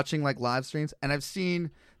been watching like live streams, and I've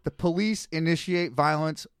seen the police initiate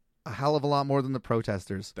violence a hell of a lot more than the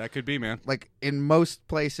protesters. That could be, man. Like in most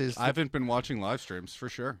places, I haven't been watching live streams for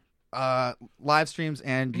sure. live streams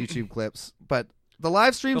and YouTube clips, but the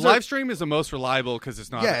live The streams live stream is the most reliable because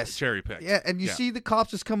it's not Yes. cherry picked. Yeah, and you see the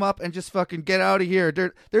cops just come up and just fucking get out of here.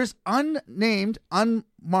 There's unnamed,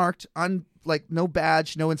 unmarked, like no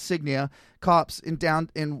badge, no insignia cops in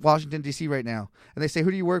Washington D.C. right now, and they say,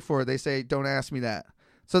 "Who do you work for?" They say, "Don't ask me that."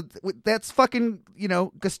 So that's fucking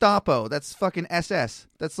Gestapo. That's fucking SS.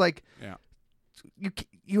 That's like Yeah.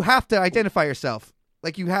 you have to identify yourself.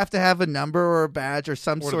 Like you have to have a number or a badge or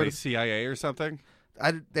some Or sort they of. CIA or something?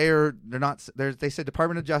 They're not. They said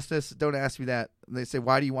Department of Justice. Don't ask me that. And they say,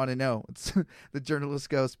 why do you want to know? The journalist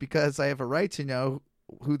goes, because I have a right to know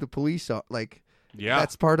who the police are. Like, Yeah.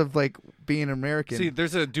 that's part of like being American. See,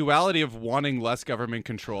 there's a duality of wanting less government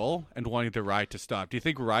control and wanting the riot to stop. Do you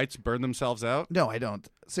think riots burn themselves out? No, I don't.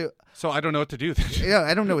 So I don't know what to do. yeah,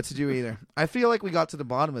 I don't know what to do either. I feel like we got to the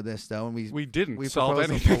bottom of this though, and we didn't solve proposed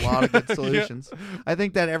anything. a lot of good Yeah. solutions. I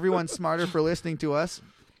think that everyone's smarter for listening to us.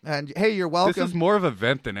 And hey, you're This welcome. is more of a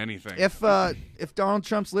vent than anything. If Donald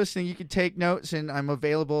Trump's listening, you can take notes, and I'm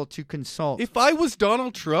available to consult. If I was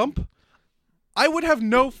Donald Trump, I would have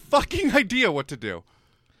no fucking idea what to do.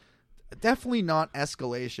 Definitely not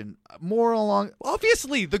escalation. More along.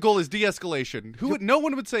 Obviously, the goal is de-escalation. No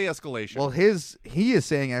one would say escalation. Well, he is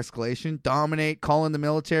saying escalation, dominate, call in the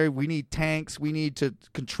military. We need tanks. We need to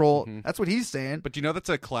control. That's what he's saying. but you know that's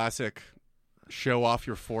a classic show off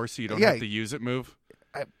your force so you don't Yeah. have to use it move.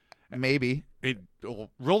 Maybe.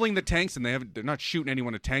 Rolling the tanks, and they're not shooting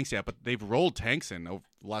anyone with tanks yet, but they've rolled tanks in over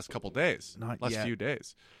the last couple days. Not yet. few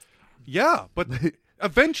days. Yeah, but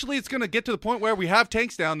eventually it's going to get to the point where we have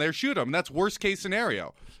tanks down there, shoot them. And that's worst case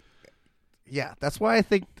scenario. Yeah, that's why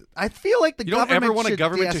I feel like the You don't government ever want a should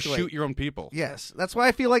government to de-escalate. shoot your own people. Yes, that's why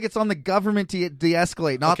I feel like it's on the government to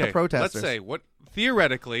de-escalate, not Okay, the protesters. Let's say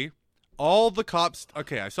theoretically, all the cops.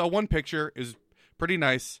 Okay, I saw one picture is pretty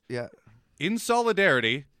nice. Yeah, In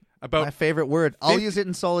solidarity about my favorite word. I'll 50 use it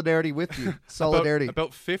in solidarity with you. Solidarity.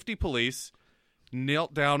 About 50 police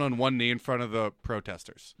knelt down on one knee in front of the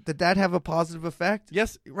protesters. Did that have a positive effect?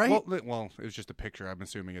 Yes, Right? Well, it was just a picture. I'm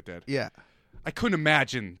assuming it did. Yeah. I couldn't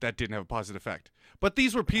imagine that didn't have a positive effect. But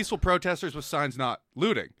these were peaceful protesters with signs not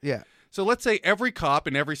looting. Yeah. So let's say every cop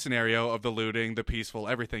in every scenario of the looting, the peaceful,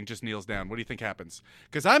 everything just kneels down. What do you think happens?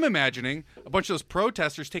 Because I'm imagining a bunch of those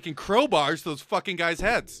protesters taking crowbars to those fucking guys'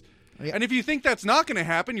 heads. Yeah. And if you think that's not going to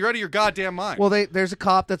happen, you're out of your goddamn mind. Well, there's a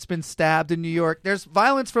cop that's been stabbed in New York. There's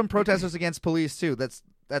violence from protesters against police too.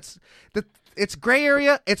 It's gray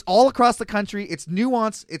area. It's all across the country. It's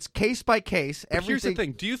nuanced. It's case by case. But here's the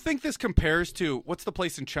thing. Do you think this compares to what's the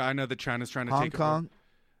place in China that China's trying to Hong take Kong, over?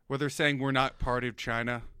 Where they're saying we're not part of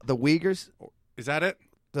China? the Uyghurs, Is that it?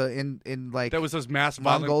 in like That was those mass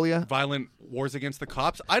Mongolia? violent wars against the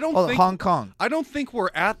cops? I don't think Hong Kong. I don't think we're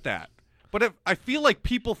at that. But I feel like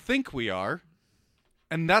people think we are,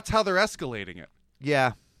 and that's how they're escalating it.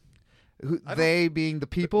 Yeah, they being the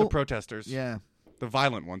people, The protesters. yeah, The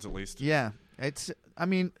violent ones, at least. yeah. It's. I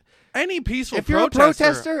mean, Any peaceful if you're a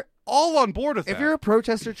protester, all on board with that. if you're a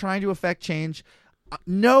protester trying to affect change,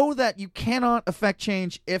 know that you cannot affect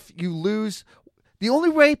change if you lose. The only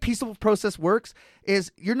way peaceful protest works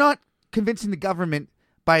is you're not convincing the government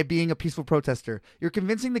by being a peaceful protester. You're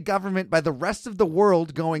convincing the government by the rest of the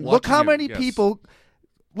world going, look how many people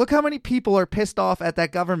are pissed off at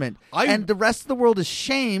that government. And the rest of the world is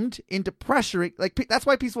shamed into pressuring. Like, that's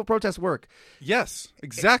why peaceful protests work. Yes,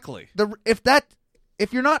 exactly.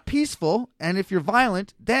 If you're not peaceful and if you're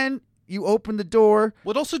violent, then you open the door.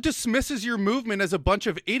 Well, it also dismisses your movement as a bunch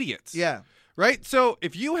of idiots. Yeah. Right? So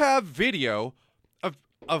if you have video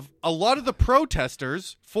of a lot of the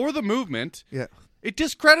protesters for the movement, Yeah. it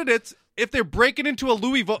discredits if they're breaking into a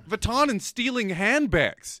Louis Vuitton and stealing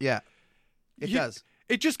handbags. Yeah. It does.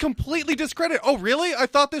 It just completely discredits. Oh, really? I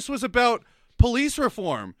thought this was about police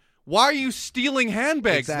reform. Why are you stealing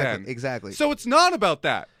handbags then? Exactly. So it's not about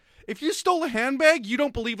that. If you stole a handbag, you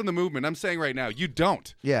don't believe in the movement. I'm saying right now, you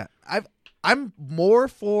don't. Yeah. I'm more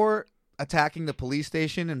for attacking the police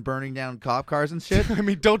station and burning down cop cars and shit. I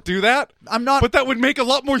mean, don't do that. I'm not. But that would make a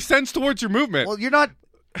lot more sense towards your movement. Well, you're not.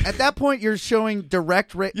 At that point, you're showing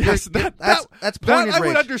direct rage. Yes, that's that pointed I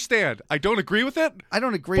rage. would understand. I don't agree with it. I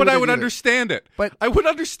don't agree but with I it would either. understand it. But I would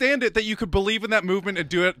understand it that you could believe in that movement and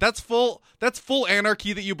do it. That's full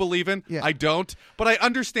anarchy that you believe in. Yeah. I don't. But I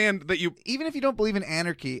understand that you. even if you don't believe in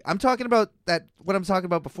anarchy, I'm talking about that. What I'm talking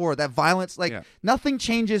about before, that violence. Like nothing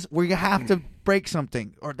changes where you have to break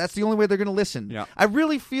something, or that's the only way they're going to listen. Yeah. I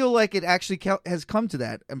really feel like it actually has come to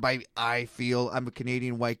that. And by I feel, I'm a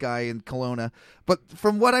Canadian white guy in Kelowna, but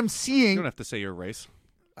from what I'm seeing, You don't have to say your race.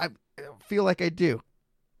 I feel like I do.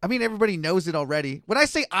 I mean, everybody knows it already. When I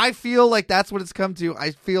say I feel like that's what it's come to, I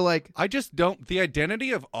feel like I just don't. The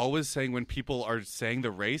identity of always saying when people are saying the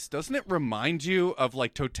race, doesn't it remind you of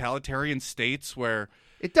like totalitarian states where,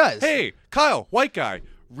 it does. hey, Kyle, white guy,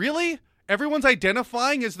 really? Everyone's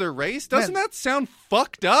identifying as their race? Doesn't that sound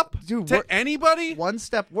fucked up Dude, to anybody? One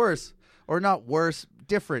step worse, or not worse,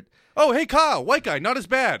 different. Oh, hey, Kyle, white guy, not as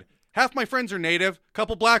bad. Half my friends are native,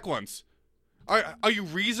 couple black ones. Are you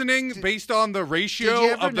reasoning based on the Did you ratio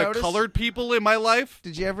ever of the notice- colored people in my life?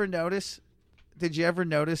 Did you ever notice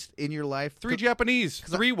in your life 3 Japanese,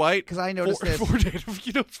 3 white, 'cause I noticed 4, this. 4 native.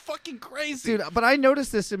 You know, it's fucking crazy. Dude, but I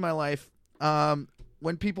noticed this in my life.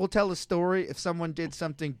 When people tell a story, if someone did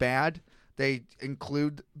something bad, they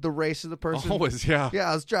include the race of the person. Always, yeah. Yeah,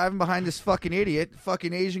 I was driving behind this fucking idiot,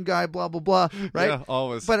 fucking Asian guy, blah, blah, blah, right? Yeah,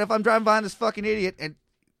 always. But if I'm driving behind this fucking idiot, and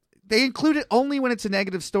they include it only when it's a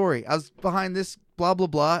negative story. I was behind this blah, blah,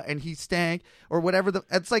 blah, and he stank, or whatever.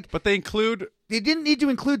 It's like, But they include... they didn't need to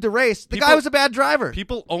include the race. The People- guy was a bad driver.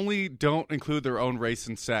 People only don't include their own race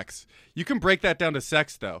and sex. You can break that down to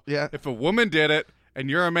sex, though. Yeah. If a woman did it, and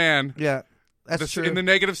you're a man... Yeah, that's true. In the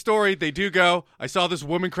negative story, they do go, I saw this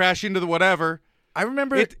woman crash into the whatever. I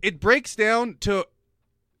remember It breaks down to,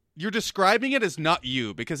 you're describing it as not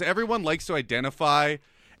you, because everyone likes to identify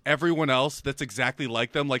everyone else that's exactly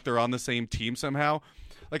like them, like they're on the same team somehow.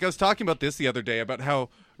 Like I was talking about this the other day about how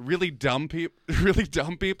really dumb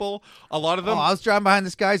people, a lot of them. I was driving behind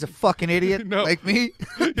this guy. He's a fucking idiot, No. like me.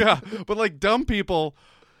 Yeah, but like dumb people,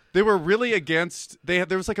 they were really against. There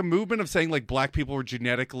was like a movement of saying like black people were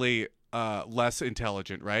genetically less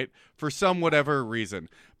intelligent, right? For some whatever reason.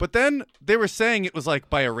 But then they were saying it was like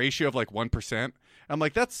by a ratio of like 1%. I'm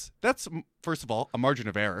like, that's first of all a margin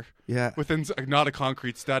of error. Yeah. Within not a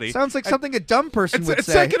concrete study. Sounds like something a dumb person would And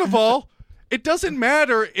say. second of all, it doesn't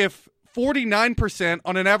matter if 49%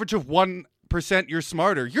 on an average of 1% you're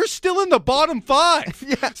smarter. You're still in the bottom 5.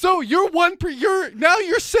 Yeah. So you're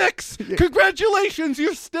you're 6. Congratulations,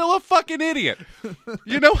 you're still a fucking idiot.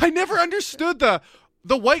 You know, I never understood the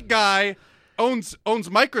white guy owns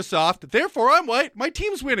Microsoft, therefore I'm white, my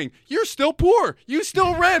team's winning. You're still poor. You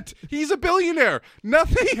still rent. He's a billionaire.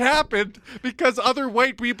 Nothing happened because other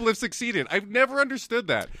white people have succeeded. I've never understood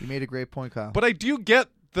that. You made a great point, Kyle. But I do get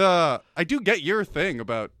I do get your thing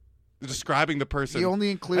about describing the person. You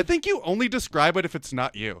only include. I think you only describe it if it's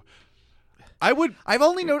not you. I've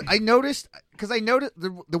only I noticed because I noticed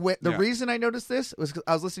the Yeah. reason I noticed this was 'cause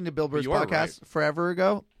I was listening to Bill Burr's You are podcast right. forever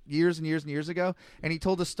ago, years and years and years ago, and he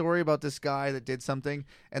told a story about this guy that did something,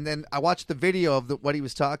 and then I watched the video of what he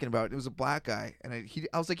was talking about. It was a black guy, and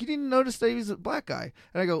I was like, he didn't notice that he was a black guy,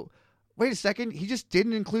 and I go, wait a second, he just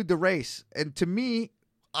didn't include the race, and to me,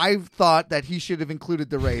 I thought that he should have included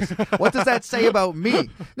the race. What does that say about me?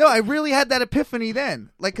 No, I really had that epiphany then,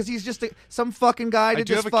 like because he's just some fucking guy. I Did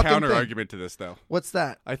do this have a fucking counter thing. argument to this, though. What's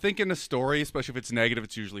that? I think in a story, especially if it's negative,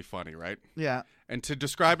 it's usually funny, right? Yeah. And to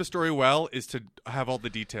describe a story well is to have all the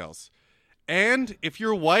details. And if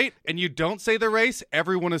you're white and you don't say the race,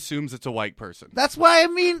 everyone assumes it's a white person. That's why I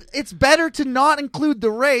mean it's better to not include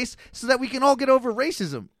the race so that we can all get over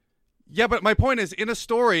racism. Yeah, but my point is, in a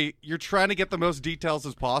story, you're trying to get the most details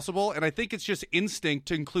as possible, and I think it's just instinct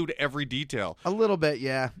to include every detail. A little bit,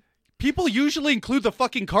 yeah. People usually include the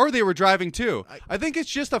fucking car they were driving, too. I think it's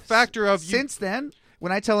just a factor of... Since then,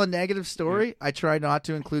 when I tell a negative story, I try not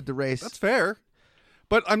to include the race. That's fair.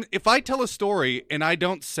 But if I tell a story and I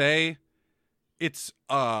don't say it's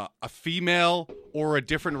a female or a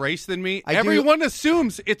different race than me, everyone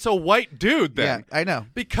assumes it's a white dude then. Yeah, I know.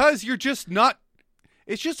 Because you're just not...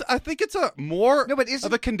 It's just, I think it's a more No, but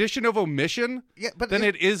of a condition of omission than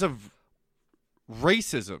it is of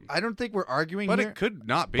racism. I don't think we're arguing But here. it could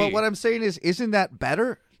not be. But what I'm saying is, isn't that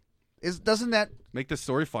better? Doesn't that... Make the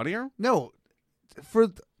story funnier? No. For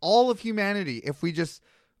all of humanity,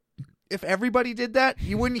 if everybody did that,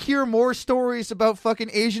 you wouldn't hear more stories about fucking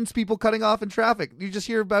Asians people cutting off in traffic. You just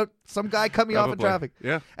hear about some guy cutting off in Probably. traffic.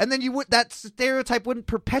 Yeah. And then that stereotype wouldn't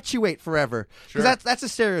perpetuate forever. Sure. Because that's a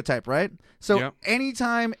stereotype, right? So Yep.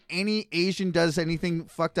 anytime any Asian does anything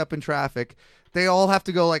fucked up in traffic, they all have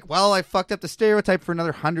to go like, well, I fucked up the stereotype for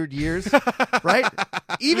another 100 years, right?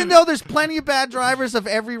 Even though there's plenty of bad drivers of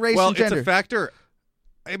every race Well, and gender. it's a factor.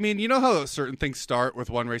 I mean, you know how certain things start with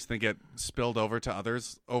one race and they get spilled over to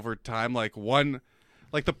others over time? Like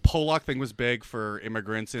the Polak thing was big for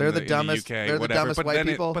immigrants in, They're the in dumbest. the UK, They're the whatever. dumbest but white then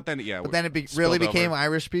people. But then it really spilled became over.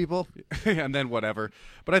 Irish people. And then whatever.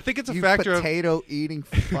 But I think it's a You factor of potato eating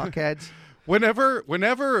fuckheads.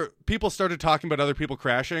 whenever people started talking about other people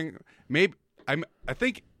crashing, I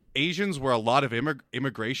think Asians were a lot of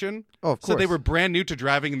immigration. Oh, of So they course. were brand new to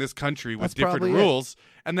driving in this country with That's different probably it. rules,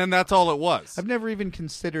 and then that's all it was. I've never even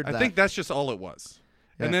considered that. I think that's just all it was.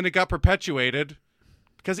 Yeah. And then it got perpetuated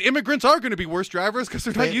because immigrants are going to be worse drivers because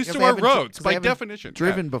they're not used because to they our haven't roads 'cause they by haven't definition.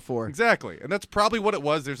 driven Yeah, before. exactly. And that's probably what it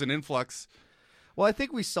was. There's an influx. Well, I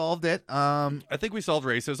think we solved it. I think we solved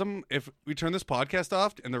racism. If we turned this podcast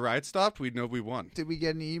off and the riot stopped, we'd know we won. Did we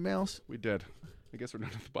get any emails? We did. I guess we're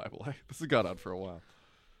not in the Bible. This has gone on for a while.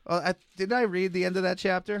 Didn't I read the end of that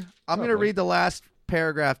chapter? I'm going to Probably. read the last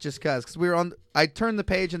paragraph just because we were on. I turned the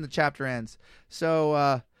page and the chapter ends.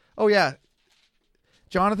 So,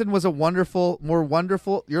 Jonathan was more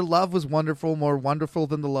wonderful. Your love was wonderful, more wonderful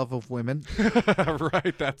than the love of women.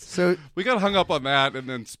 Right. So We got hung up on that and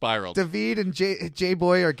then spiraled. David and J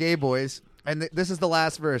Boy are gay boys, and this is the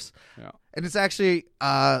last verse. Yeah. And it's actually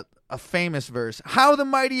a famous verse. How the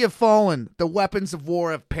mighty have fallen, the weapons of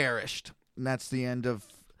war have perished. And that's the end of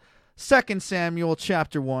 2 Samuel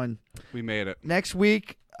chapter 1. We made it. Next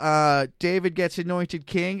week, David gets anointed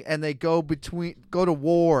king, and they go to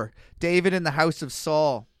war. David in the house of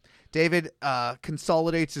Saul. David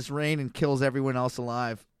consolidates his reign and kills everyone else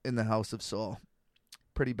alive in the house of Saul.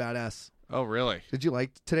 Pretty badass. Oh, really? Did you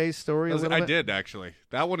like today's story a little I bit? did, actually.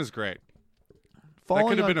 That one is great. That Falling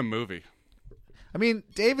could have on- been a movie. I mean,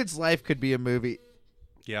 David's life could be a movie.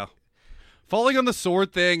 Yeah. Falling on the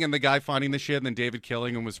sword thing and the guy finding the shit and then David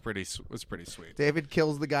killing him was pretty sweet. David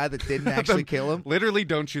kills the guy that didn't actually kill him. Literally,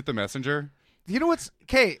 don't shoot the messenger. You know what's...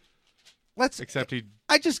 Okay, Except he...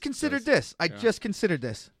 I just considered does. this. I Yeah. just considered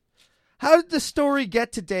this. How did the story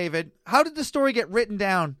get to David? How did the story get written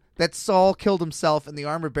down that Saul killed himself and the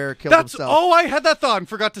armor bearer killed himself? Oh, I had that thought and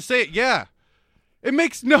forgot to say it. Yeah. It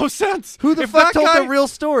makes no sense. Who the If fuck that told guy- the real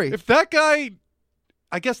story? If that guy...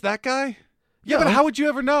 I guess that guy? Yeah, No. but how would you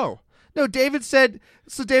ever know? No, David said...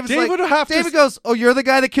 So David's David like... would have to- David goes, oh, you're the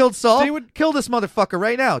guy that killed Saul? David- Kill this motherfucker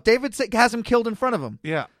right now. David has him killed in front of him.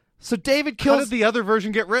 Yeah. So David How kills... did the other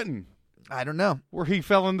version get written? I don't know. Where he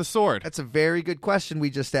fell in the sword. That's a very good question we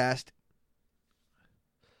just asked.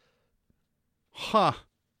 Huh.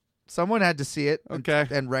 Someone had to see it Okay.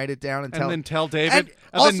 and write it down and tell... And then tell David, And and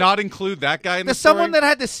also- then not include that guy in the The someone story? that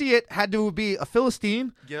had to see it had to be a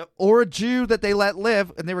Philistine Yep. or a Jew that they let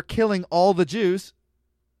live, and they were killing all the Jews.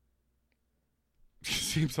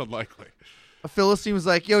 Seems unlikely. A Philistine was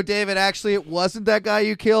like, yo, David, actually, it wasn't that guy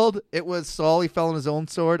you killed. It was Saul. He fell on his own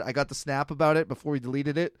sword. I got the snap about it before he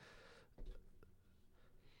deleted it.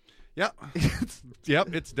 Yep.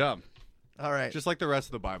 Yep, it's dumb. All right. Just like the rest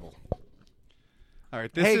of the Bible. All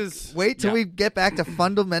right, this hey, is... wait till yeah. we get back to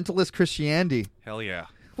fundamentalist Christianity. Hell yeah.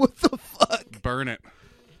 What the fuck? Burn it.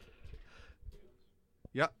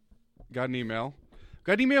 Yep. Got an email.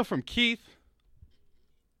 Got an email from Keith.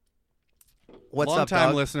 What's up, Long-time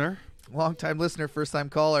dog? listener. Long-time listener, first-time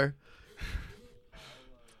caller.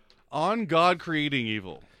 On God creating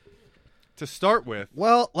evil. To start with,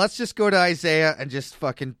 Well, let's just go to Isaiah and just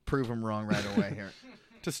fucking prove him wrong right away here.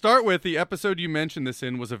 the episode you mentioned this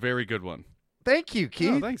in was a very good one. Thank you,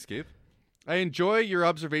 Keith. Oh, thanks, Keith. I enjoy your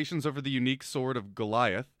observations over the unique sword of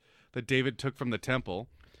Goliath that David took from the temple,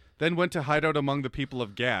 then went to hide out among the people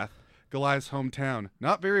of Gath, Goliath's hometown.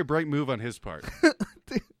 Not very bright move on his part.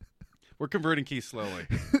 We're converting Keith slowly.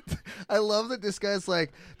 I love that this guy's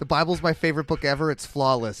like, the Bible's my favorite book ever. It's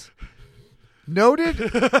flawless. Noted,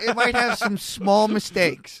 it might have some small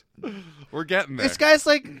mistakes. We're getting there. This guy's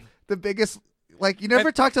like the biggest. Like, you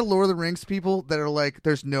never talk to Lord of the Rings people that are like,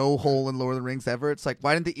 there's no hole in Lord of the Rings ever. It's like,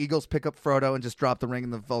 why didn't the Eagles pick up Frodo and just drop the ring in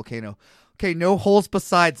the volcano? Okay, no holes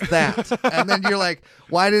besides that. And then you're like,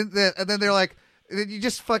 why didn't they? And then they're like, and then you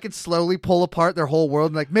just fucking slowly pull apart their whole world.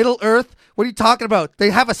 And like, Middle Earth? What are you talking about? They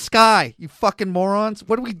have a sky, you fucking morons.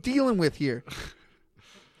 What are we dealing with here?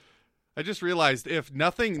 I just realized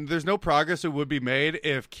there's no progress that would be made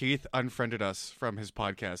if Keith unfriended us from his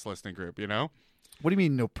podcast listening group, you know? What do you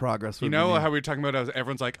mean no progress? You know how we were talking about how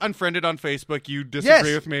everyone's like, unfriended on Facebook, you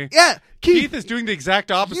disagree with me? Yeah. Keith is doing the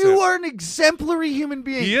exact opposite. You are an exemplary human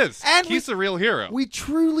being. He is. And Keith's a real hero. we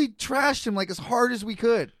truly trashed him like as hard as we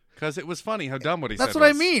could. Because it was funny how dumb what he said That's what I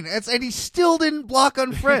was. mean. And he still didn't block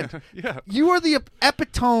unfriend. Yeah. You are the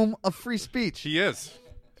epitome of free speech. He is.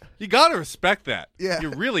 You got to respect that. Yeah.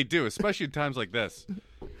 You really do, especially in times like this.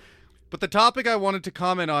 But the topic I wanted to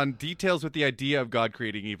comment on details with the idea of God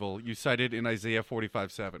creating evil you cited in Isaiah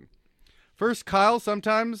 45:7. First, Kyle,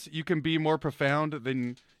 sometimes you can be more profound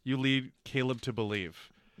than you lead Caleb to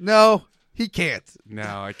believe. No, he can't.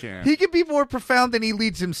 No, I can't. He can be more profound than he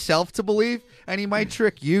leads himself to believe, and he might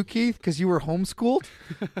trick you, Keith, because you were homeschooled.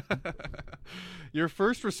 Your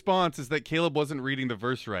first response is that Caleb wasn't reading the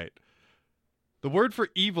verse right. The word for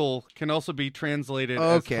evil can also be translated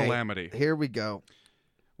as calamity. Here we go.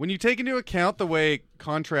 When you take into account the way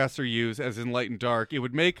contrasts are used as in light and dark, it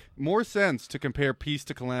would make more sense to compare peace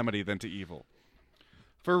to calamity than to evil.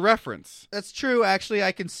 For reference, That's true. Actually,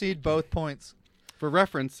 I concede both points.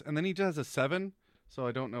 and then he does a 7, so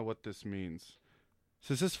I don't know what this means.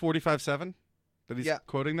 So is this 45:7 that he's Yeah.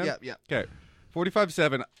 quoting them? Yeah. Okay.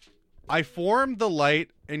 45:7. I form the light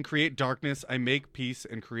and create darkness. I make peace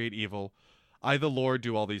and create evil. I, the Lord,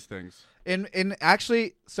 do all these things. In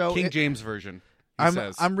actually, so King James version.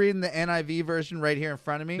 Says. I'm reading the NIV version right here in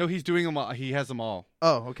front of me. No, he's doing them all. He has them all.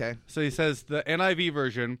 Oh, okay. So he says the NIV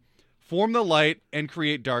version, form the light and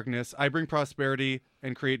create darkness. I bring prosperity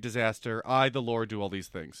and create disaster. I, the Lord, do all these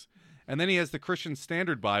things. And then he has the Christian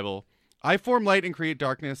Standard Bible. I form light and create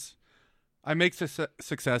darkness. I make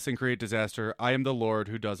success and create disaster. I am the Lord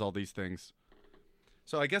who does all these things.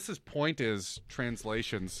 So I guess his point is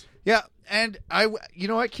translations. Yeah, and you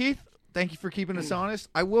know what, Keith? Thank you for keeping us honest.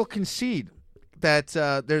 I will concede that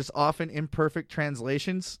there's often imperfect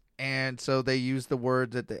translations, and so they use the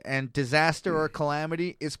word and disaster or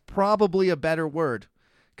calamity is probably a better word,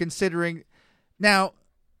 considering. Now,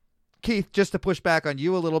 Keith, just to push back on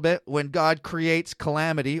you a little bit, when God creates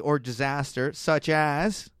calamity or disaster, such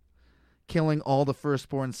as killing all the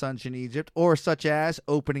firstborn sons in Egypt, or such as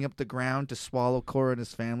opening up the ground to swallow Korah and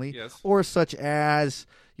his family, Yes. or such as,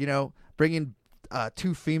 bringing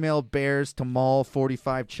 2 female bears to maul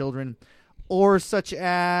 45 children, or such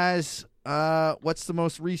as, what's the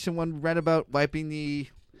most recent one we read about, wiping the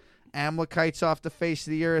Amalekites off the face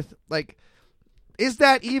of the earth? Like, is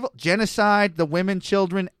that evil? Genocide, the women,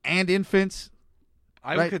 children, and infants?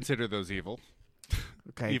 I Right. would consider those evil.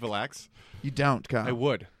 Okay. Evil acts. You don't, Kyle. I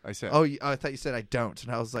would, I said. Oh, I thought you said I don't,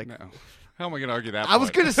 and I was like, No. How am I going to argue that I was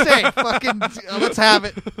point? going to say, fucking, let's have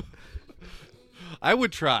it. I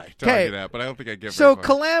would try to 'Kay. argue that, but I don't think I'd get So very far.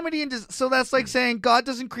 calamity so that's like saying God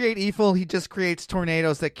doesn't create evil; He just creates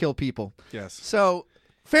tornadoes that kill people. Yes. So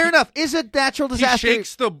fair enough. Is a natural disaster? He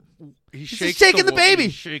shakes the He's shaking the baby.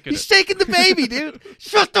 He's shaking He's it. shaking the baby, dude.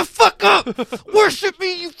 Shut the fuck up. Worship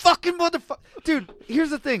me, you fucking motherfucker. Dude, here's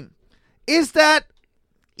the thing: is that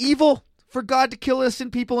evil for God to kill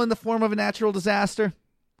innocent people in the form of a natural disaster?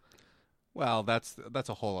 Well, that's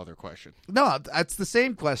a whole other question. No, that's the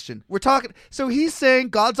same question. We're talking. So he's saying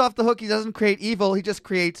God's off the hook. He doesn't create evil. He just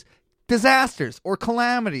creates disasters or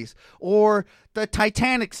calamities or the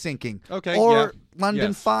Titanic sinking Okay, or yeah. London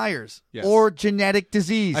Yes. fires Yes. or genetic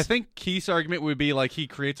disease. I think Keith's argument would be like he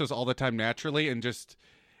creates those all the time naturally, and just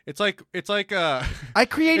it's like I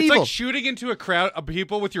create it's evil. like shooting into a crowd of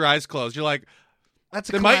people with your eyes closed. You're like, That's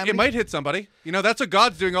a it calamity. might hit somebody. You know, that's what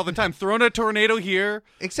God's doing all the time. Throwing a tornado here,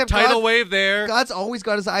 Except tidal God- wave there. God's always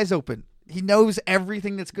got his eyes open. He knows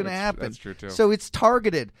everything that's going to That's- happen. that's true, too. So it's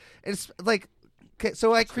targeted. It's like, okay,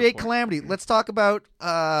 so I create point. calamity. Let's talk about,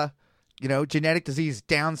 genetic disease,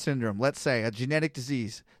 Down syndrome. Let's say a genetic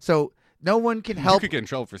disease. So no one can You help. could get in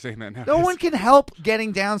trouble for saying that now. No one can help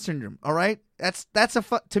getting Down syndrome. All right,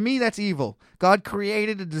 to me that's evil. God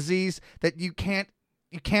created a disease that you can't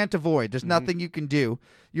avoid. There's nothing you can do.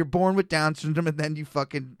 You're born with Down syndrome, and then you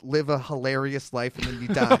fucking live a hilarious life, and then you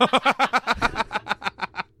die.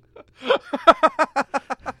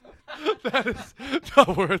 That is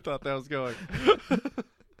not where I thought that was going.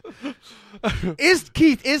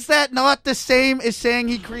 Is that not the same as saying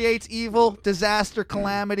he creates evil, disaster,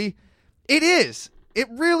 calamity? It is. It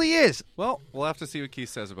really is. Well, we'll have to see what Keith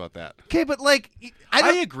says about that. Okay, but like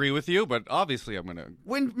I agree with you, but obviously I'm gonna.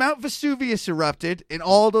 when Mount Vesuvius erupted and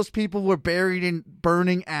all those people were buried in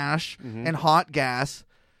burning ash and hot gas,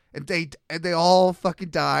 and they all fucking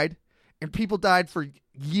died, and people died for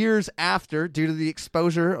years after due to the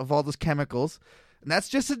exposure of all those chemicals, and that's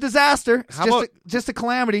just a disaster. It's How about- just a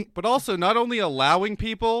calamity. But also, not only allowing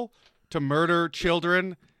people to murder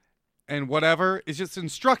children and whatever, is just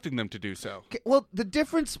instructing them to do so. Okay, well, the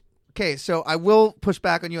difference. Okay, so I will push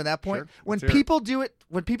back on you on that point. Sure, When let's hear it.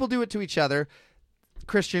 people do it to each other,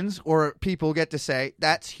 Christians or people get to say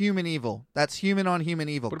that's human evil. That's human on human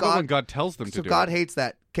evil. What about when God tells them to So do God it? hates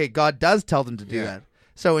that. Okay, God does tell them to do Yeah. that.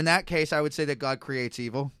 So in that case, I would say that God creates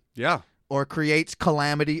evil Yeah, or creates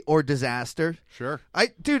calamity or disaster. sure. I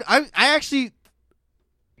actually,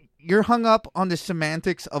 you're hung up on the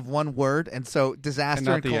semantics of one word, and so disaster And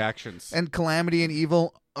not the cal- actions. and calamity and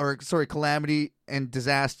evil, calamity and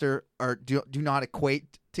disaster do not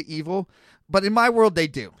equate to evil, but in my world they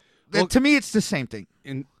do. Well- To me, it's the same thing.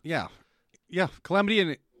 Yeah,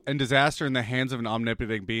 calamity and disaster in the hands of an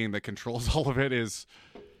omnipotent being that controls all of it is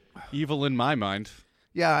evil in my mind.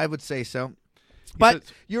 Yeah, I would say so. But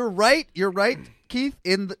says- you're right. You're right, Keith,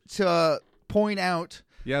 to point out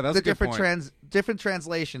Yeah, that's the a good point. different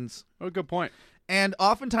translations. Oh, good point. And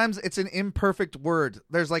oftentimes it's an imperfect word.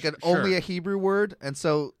 There's like only a Hebrew word, and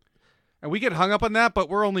so And we get hung up on that, but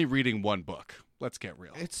we're only reading one book. Let's get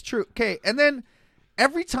real. it's true. Okay, and then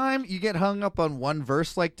every time you get hung up on one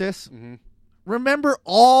verse like this, remember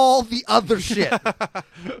all the other shit.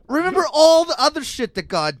 Remember all the other shit that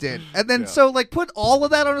God did. And then so like put all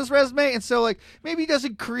of that on his resume, and so like maybe he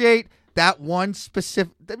doesn't create that one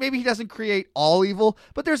specific, maybe he doesn't create all evil,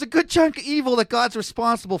 but there's a good chunk of evil that God's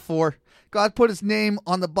responsible for. God put his name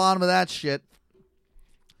on the bottom of that shit.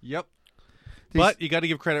 Yep. But you got to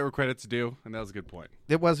give credit where credit's due, and that was a good point.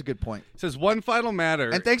 It was a good point. It says one final matter.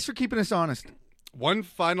 And thanks for keeping us honest. One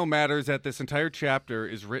final matter is that this entire chapter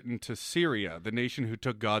is written to Syria, the nation who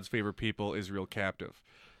took God's favorite people, Israel, captive.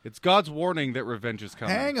 It's God's warning that revenge is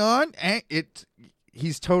coming. Hang on.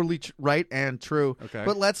 He's totally right and true. Okay.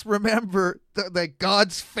 But let's remember that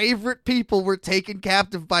God's favorite people were taken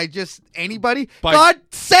captive by just anybody. God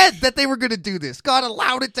said that they were going to do this. God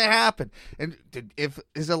allowed it to happen. And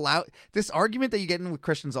this argument that you get in with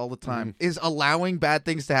Christians all the time is allowing bad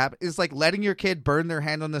things to happen. Is like letting your kid burn their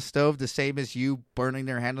hand on the stove the same as you burning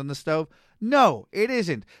their hand on the stove. No, it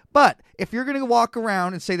isn't. But if you're going to walk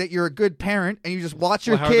around and say that you're a good parent and you just watch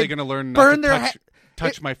your How kid are they going to learn burn not their to hand?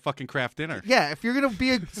 touch my fucking craft dinner? Yeah, if you're gonna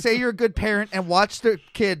say you're a good parent and watch the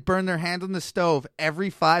kid burn their hand on the stove every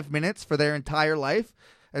 5 minutes for their entire life,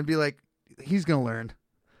 and be like, he's gonna learn.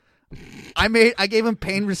 I gave him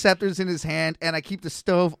pain receptors in his hand, and I keep the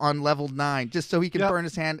stove on level 9 just so he can burn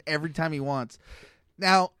his hand every time he wants.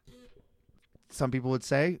 Now, some people would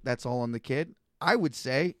say that's all on the kid. I would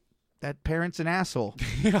say that parent's an asshole.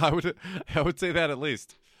 Yeah, I would say that at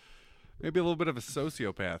least. Maybe a little bit of a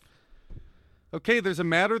sociopath. Okay, there's a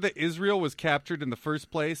matter that Israel was captured in the first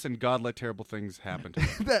place, and God let terrible things happen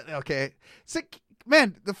to them. Okay. So,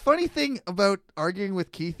 man, the funny thing about arguing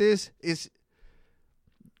with Keith is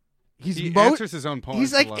he answers his own points.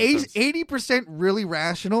 He's in like a lot of sense. 80% really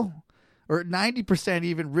rational, or 90%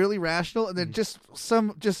 even really rational, and then just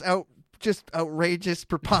outrageous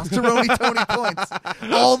preposterone Tony points.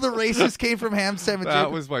 All the racists came from Ham Cemetery.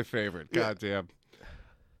 That was my favorite. Goddamn.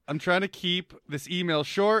 I'm trying to keep this email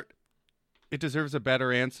short. It deserves a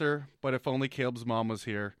better answer, but if only Caleb's mom was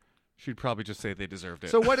here, she'd probably just say they deserved it.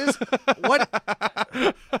 So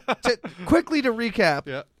quickly to recap.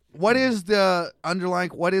 Yeah. what is the underlying?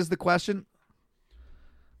 What is the question?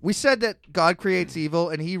 We said that God creates evil,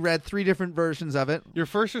 and he read 3 different versions of it. Your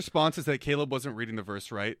first response is that Caleb wasn't reading the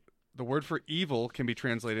verse right. The word for evil can be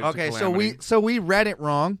translated Okay, to calamity. so we read it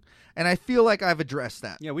wrong, and I feel like I've addressed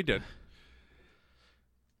that. Yeah, we did.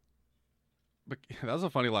 But that was a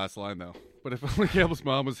funny last line, though. But if only Caleb's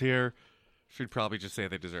mom was here, she'd probably just say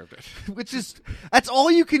they deserved it. Which is, that's all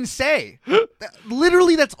you can say.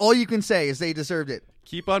 Literally, that's all you can say is they deserved it.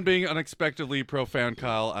 Keep on being unexpectedly profound,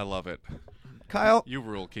 Kyle. I love it. Kyle, You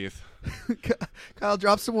rule, Keith. Kyle,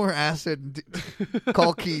 drop some more acid.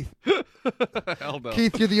 Call Keith. Hell no.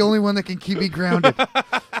 Keith, you're the only one that can keep me grounded.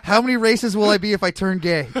 How many races will I be if I turn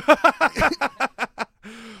gay?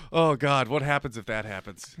 Oh, God. What happens if that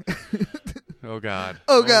happens? Oh, God.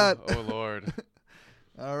 Oh, God. Oh, Lord.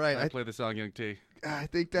 All right. I play the song, Young T. I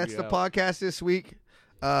think that's the Yeah. podcast this week.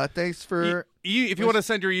 Thanks for... If you want to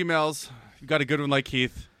send your emails, you got a good one like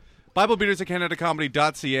Keith.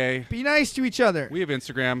 BibleBeaters@CanadaComedy.ca. Be nice to each other. We have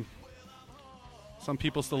Instagram. Some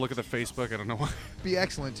people still look at the Facebook. I don't know why. Be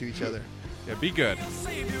excellent to each other. Yeah, be good.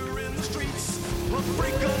 Savior in the streets,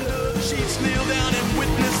 break under the sheets, kneel down and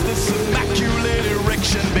witness this immaculate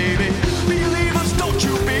erection, baby.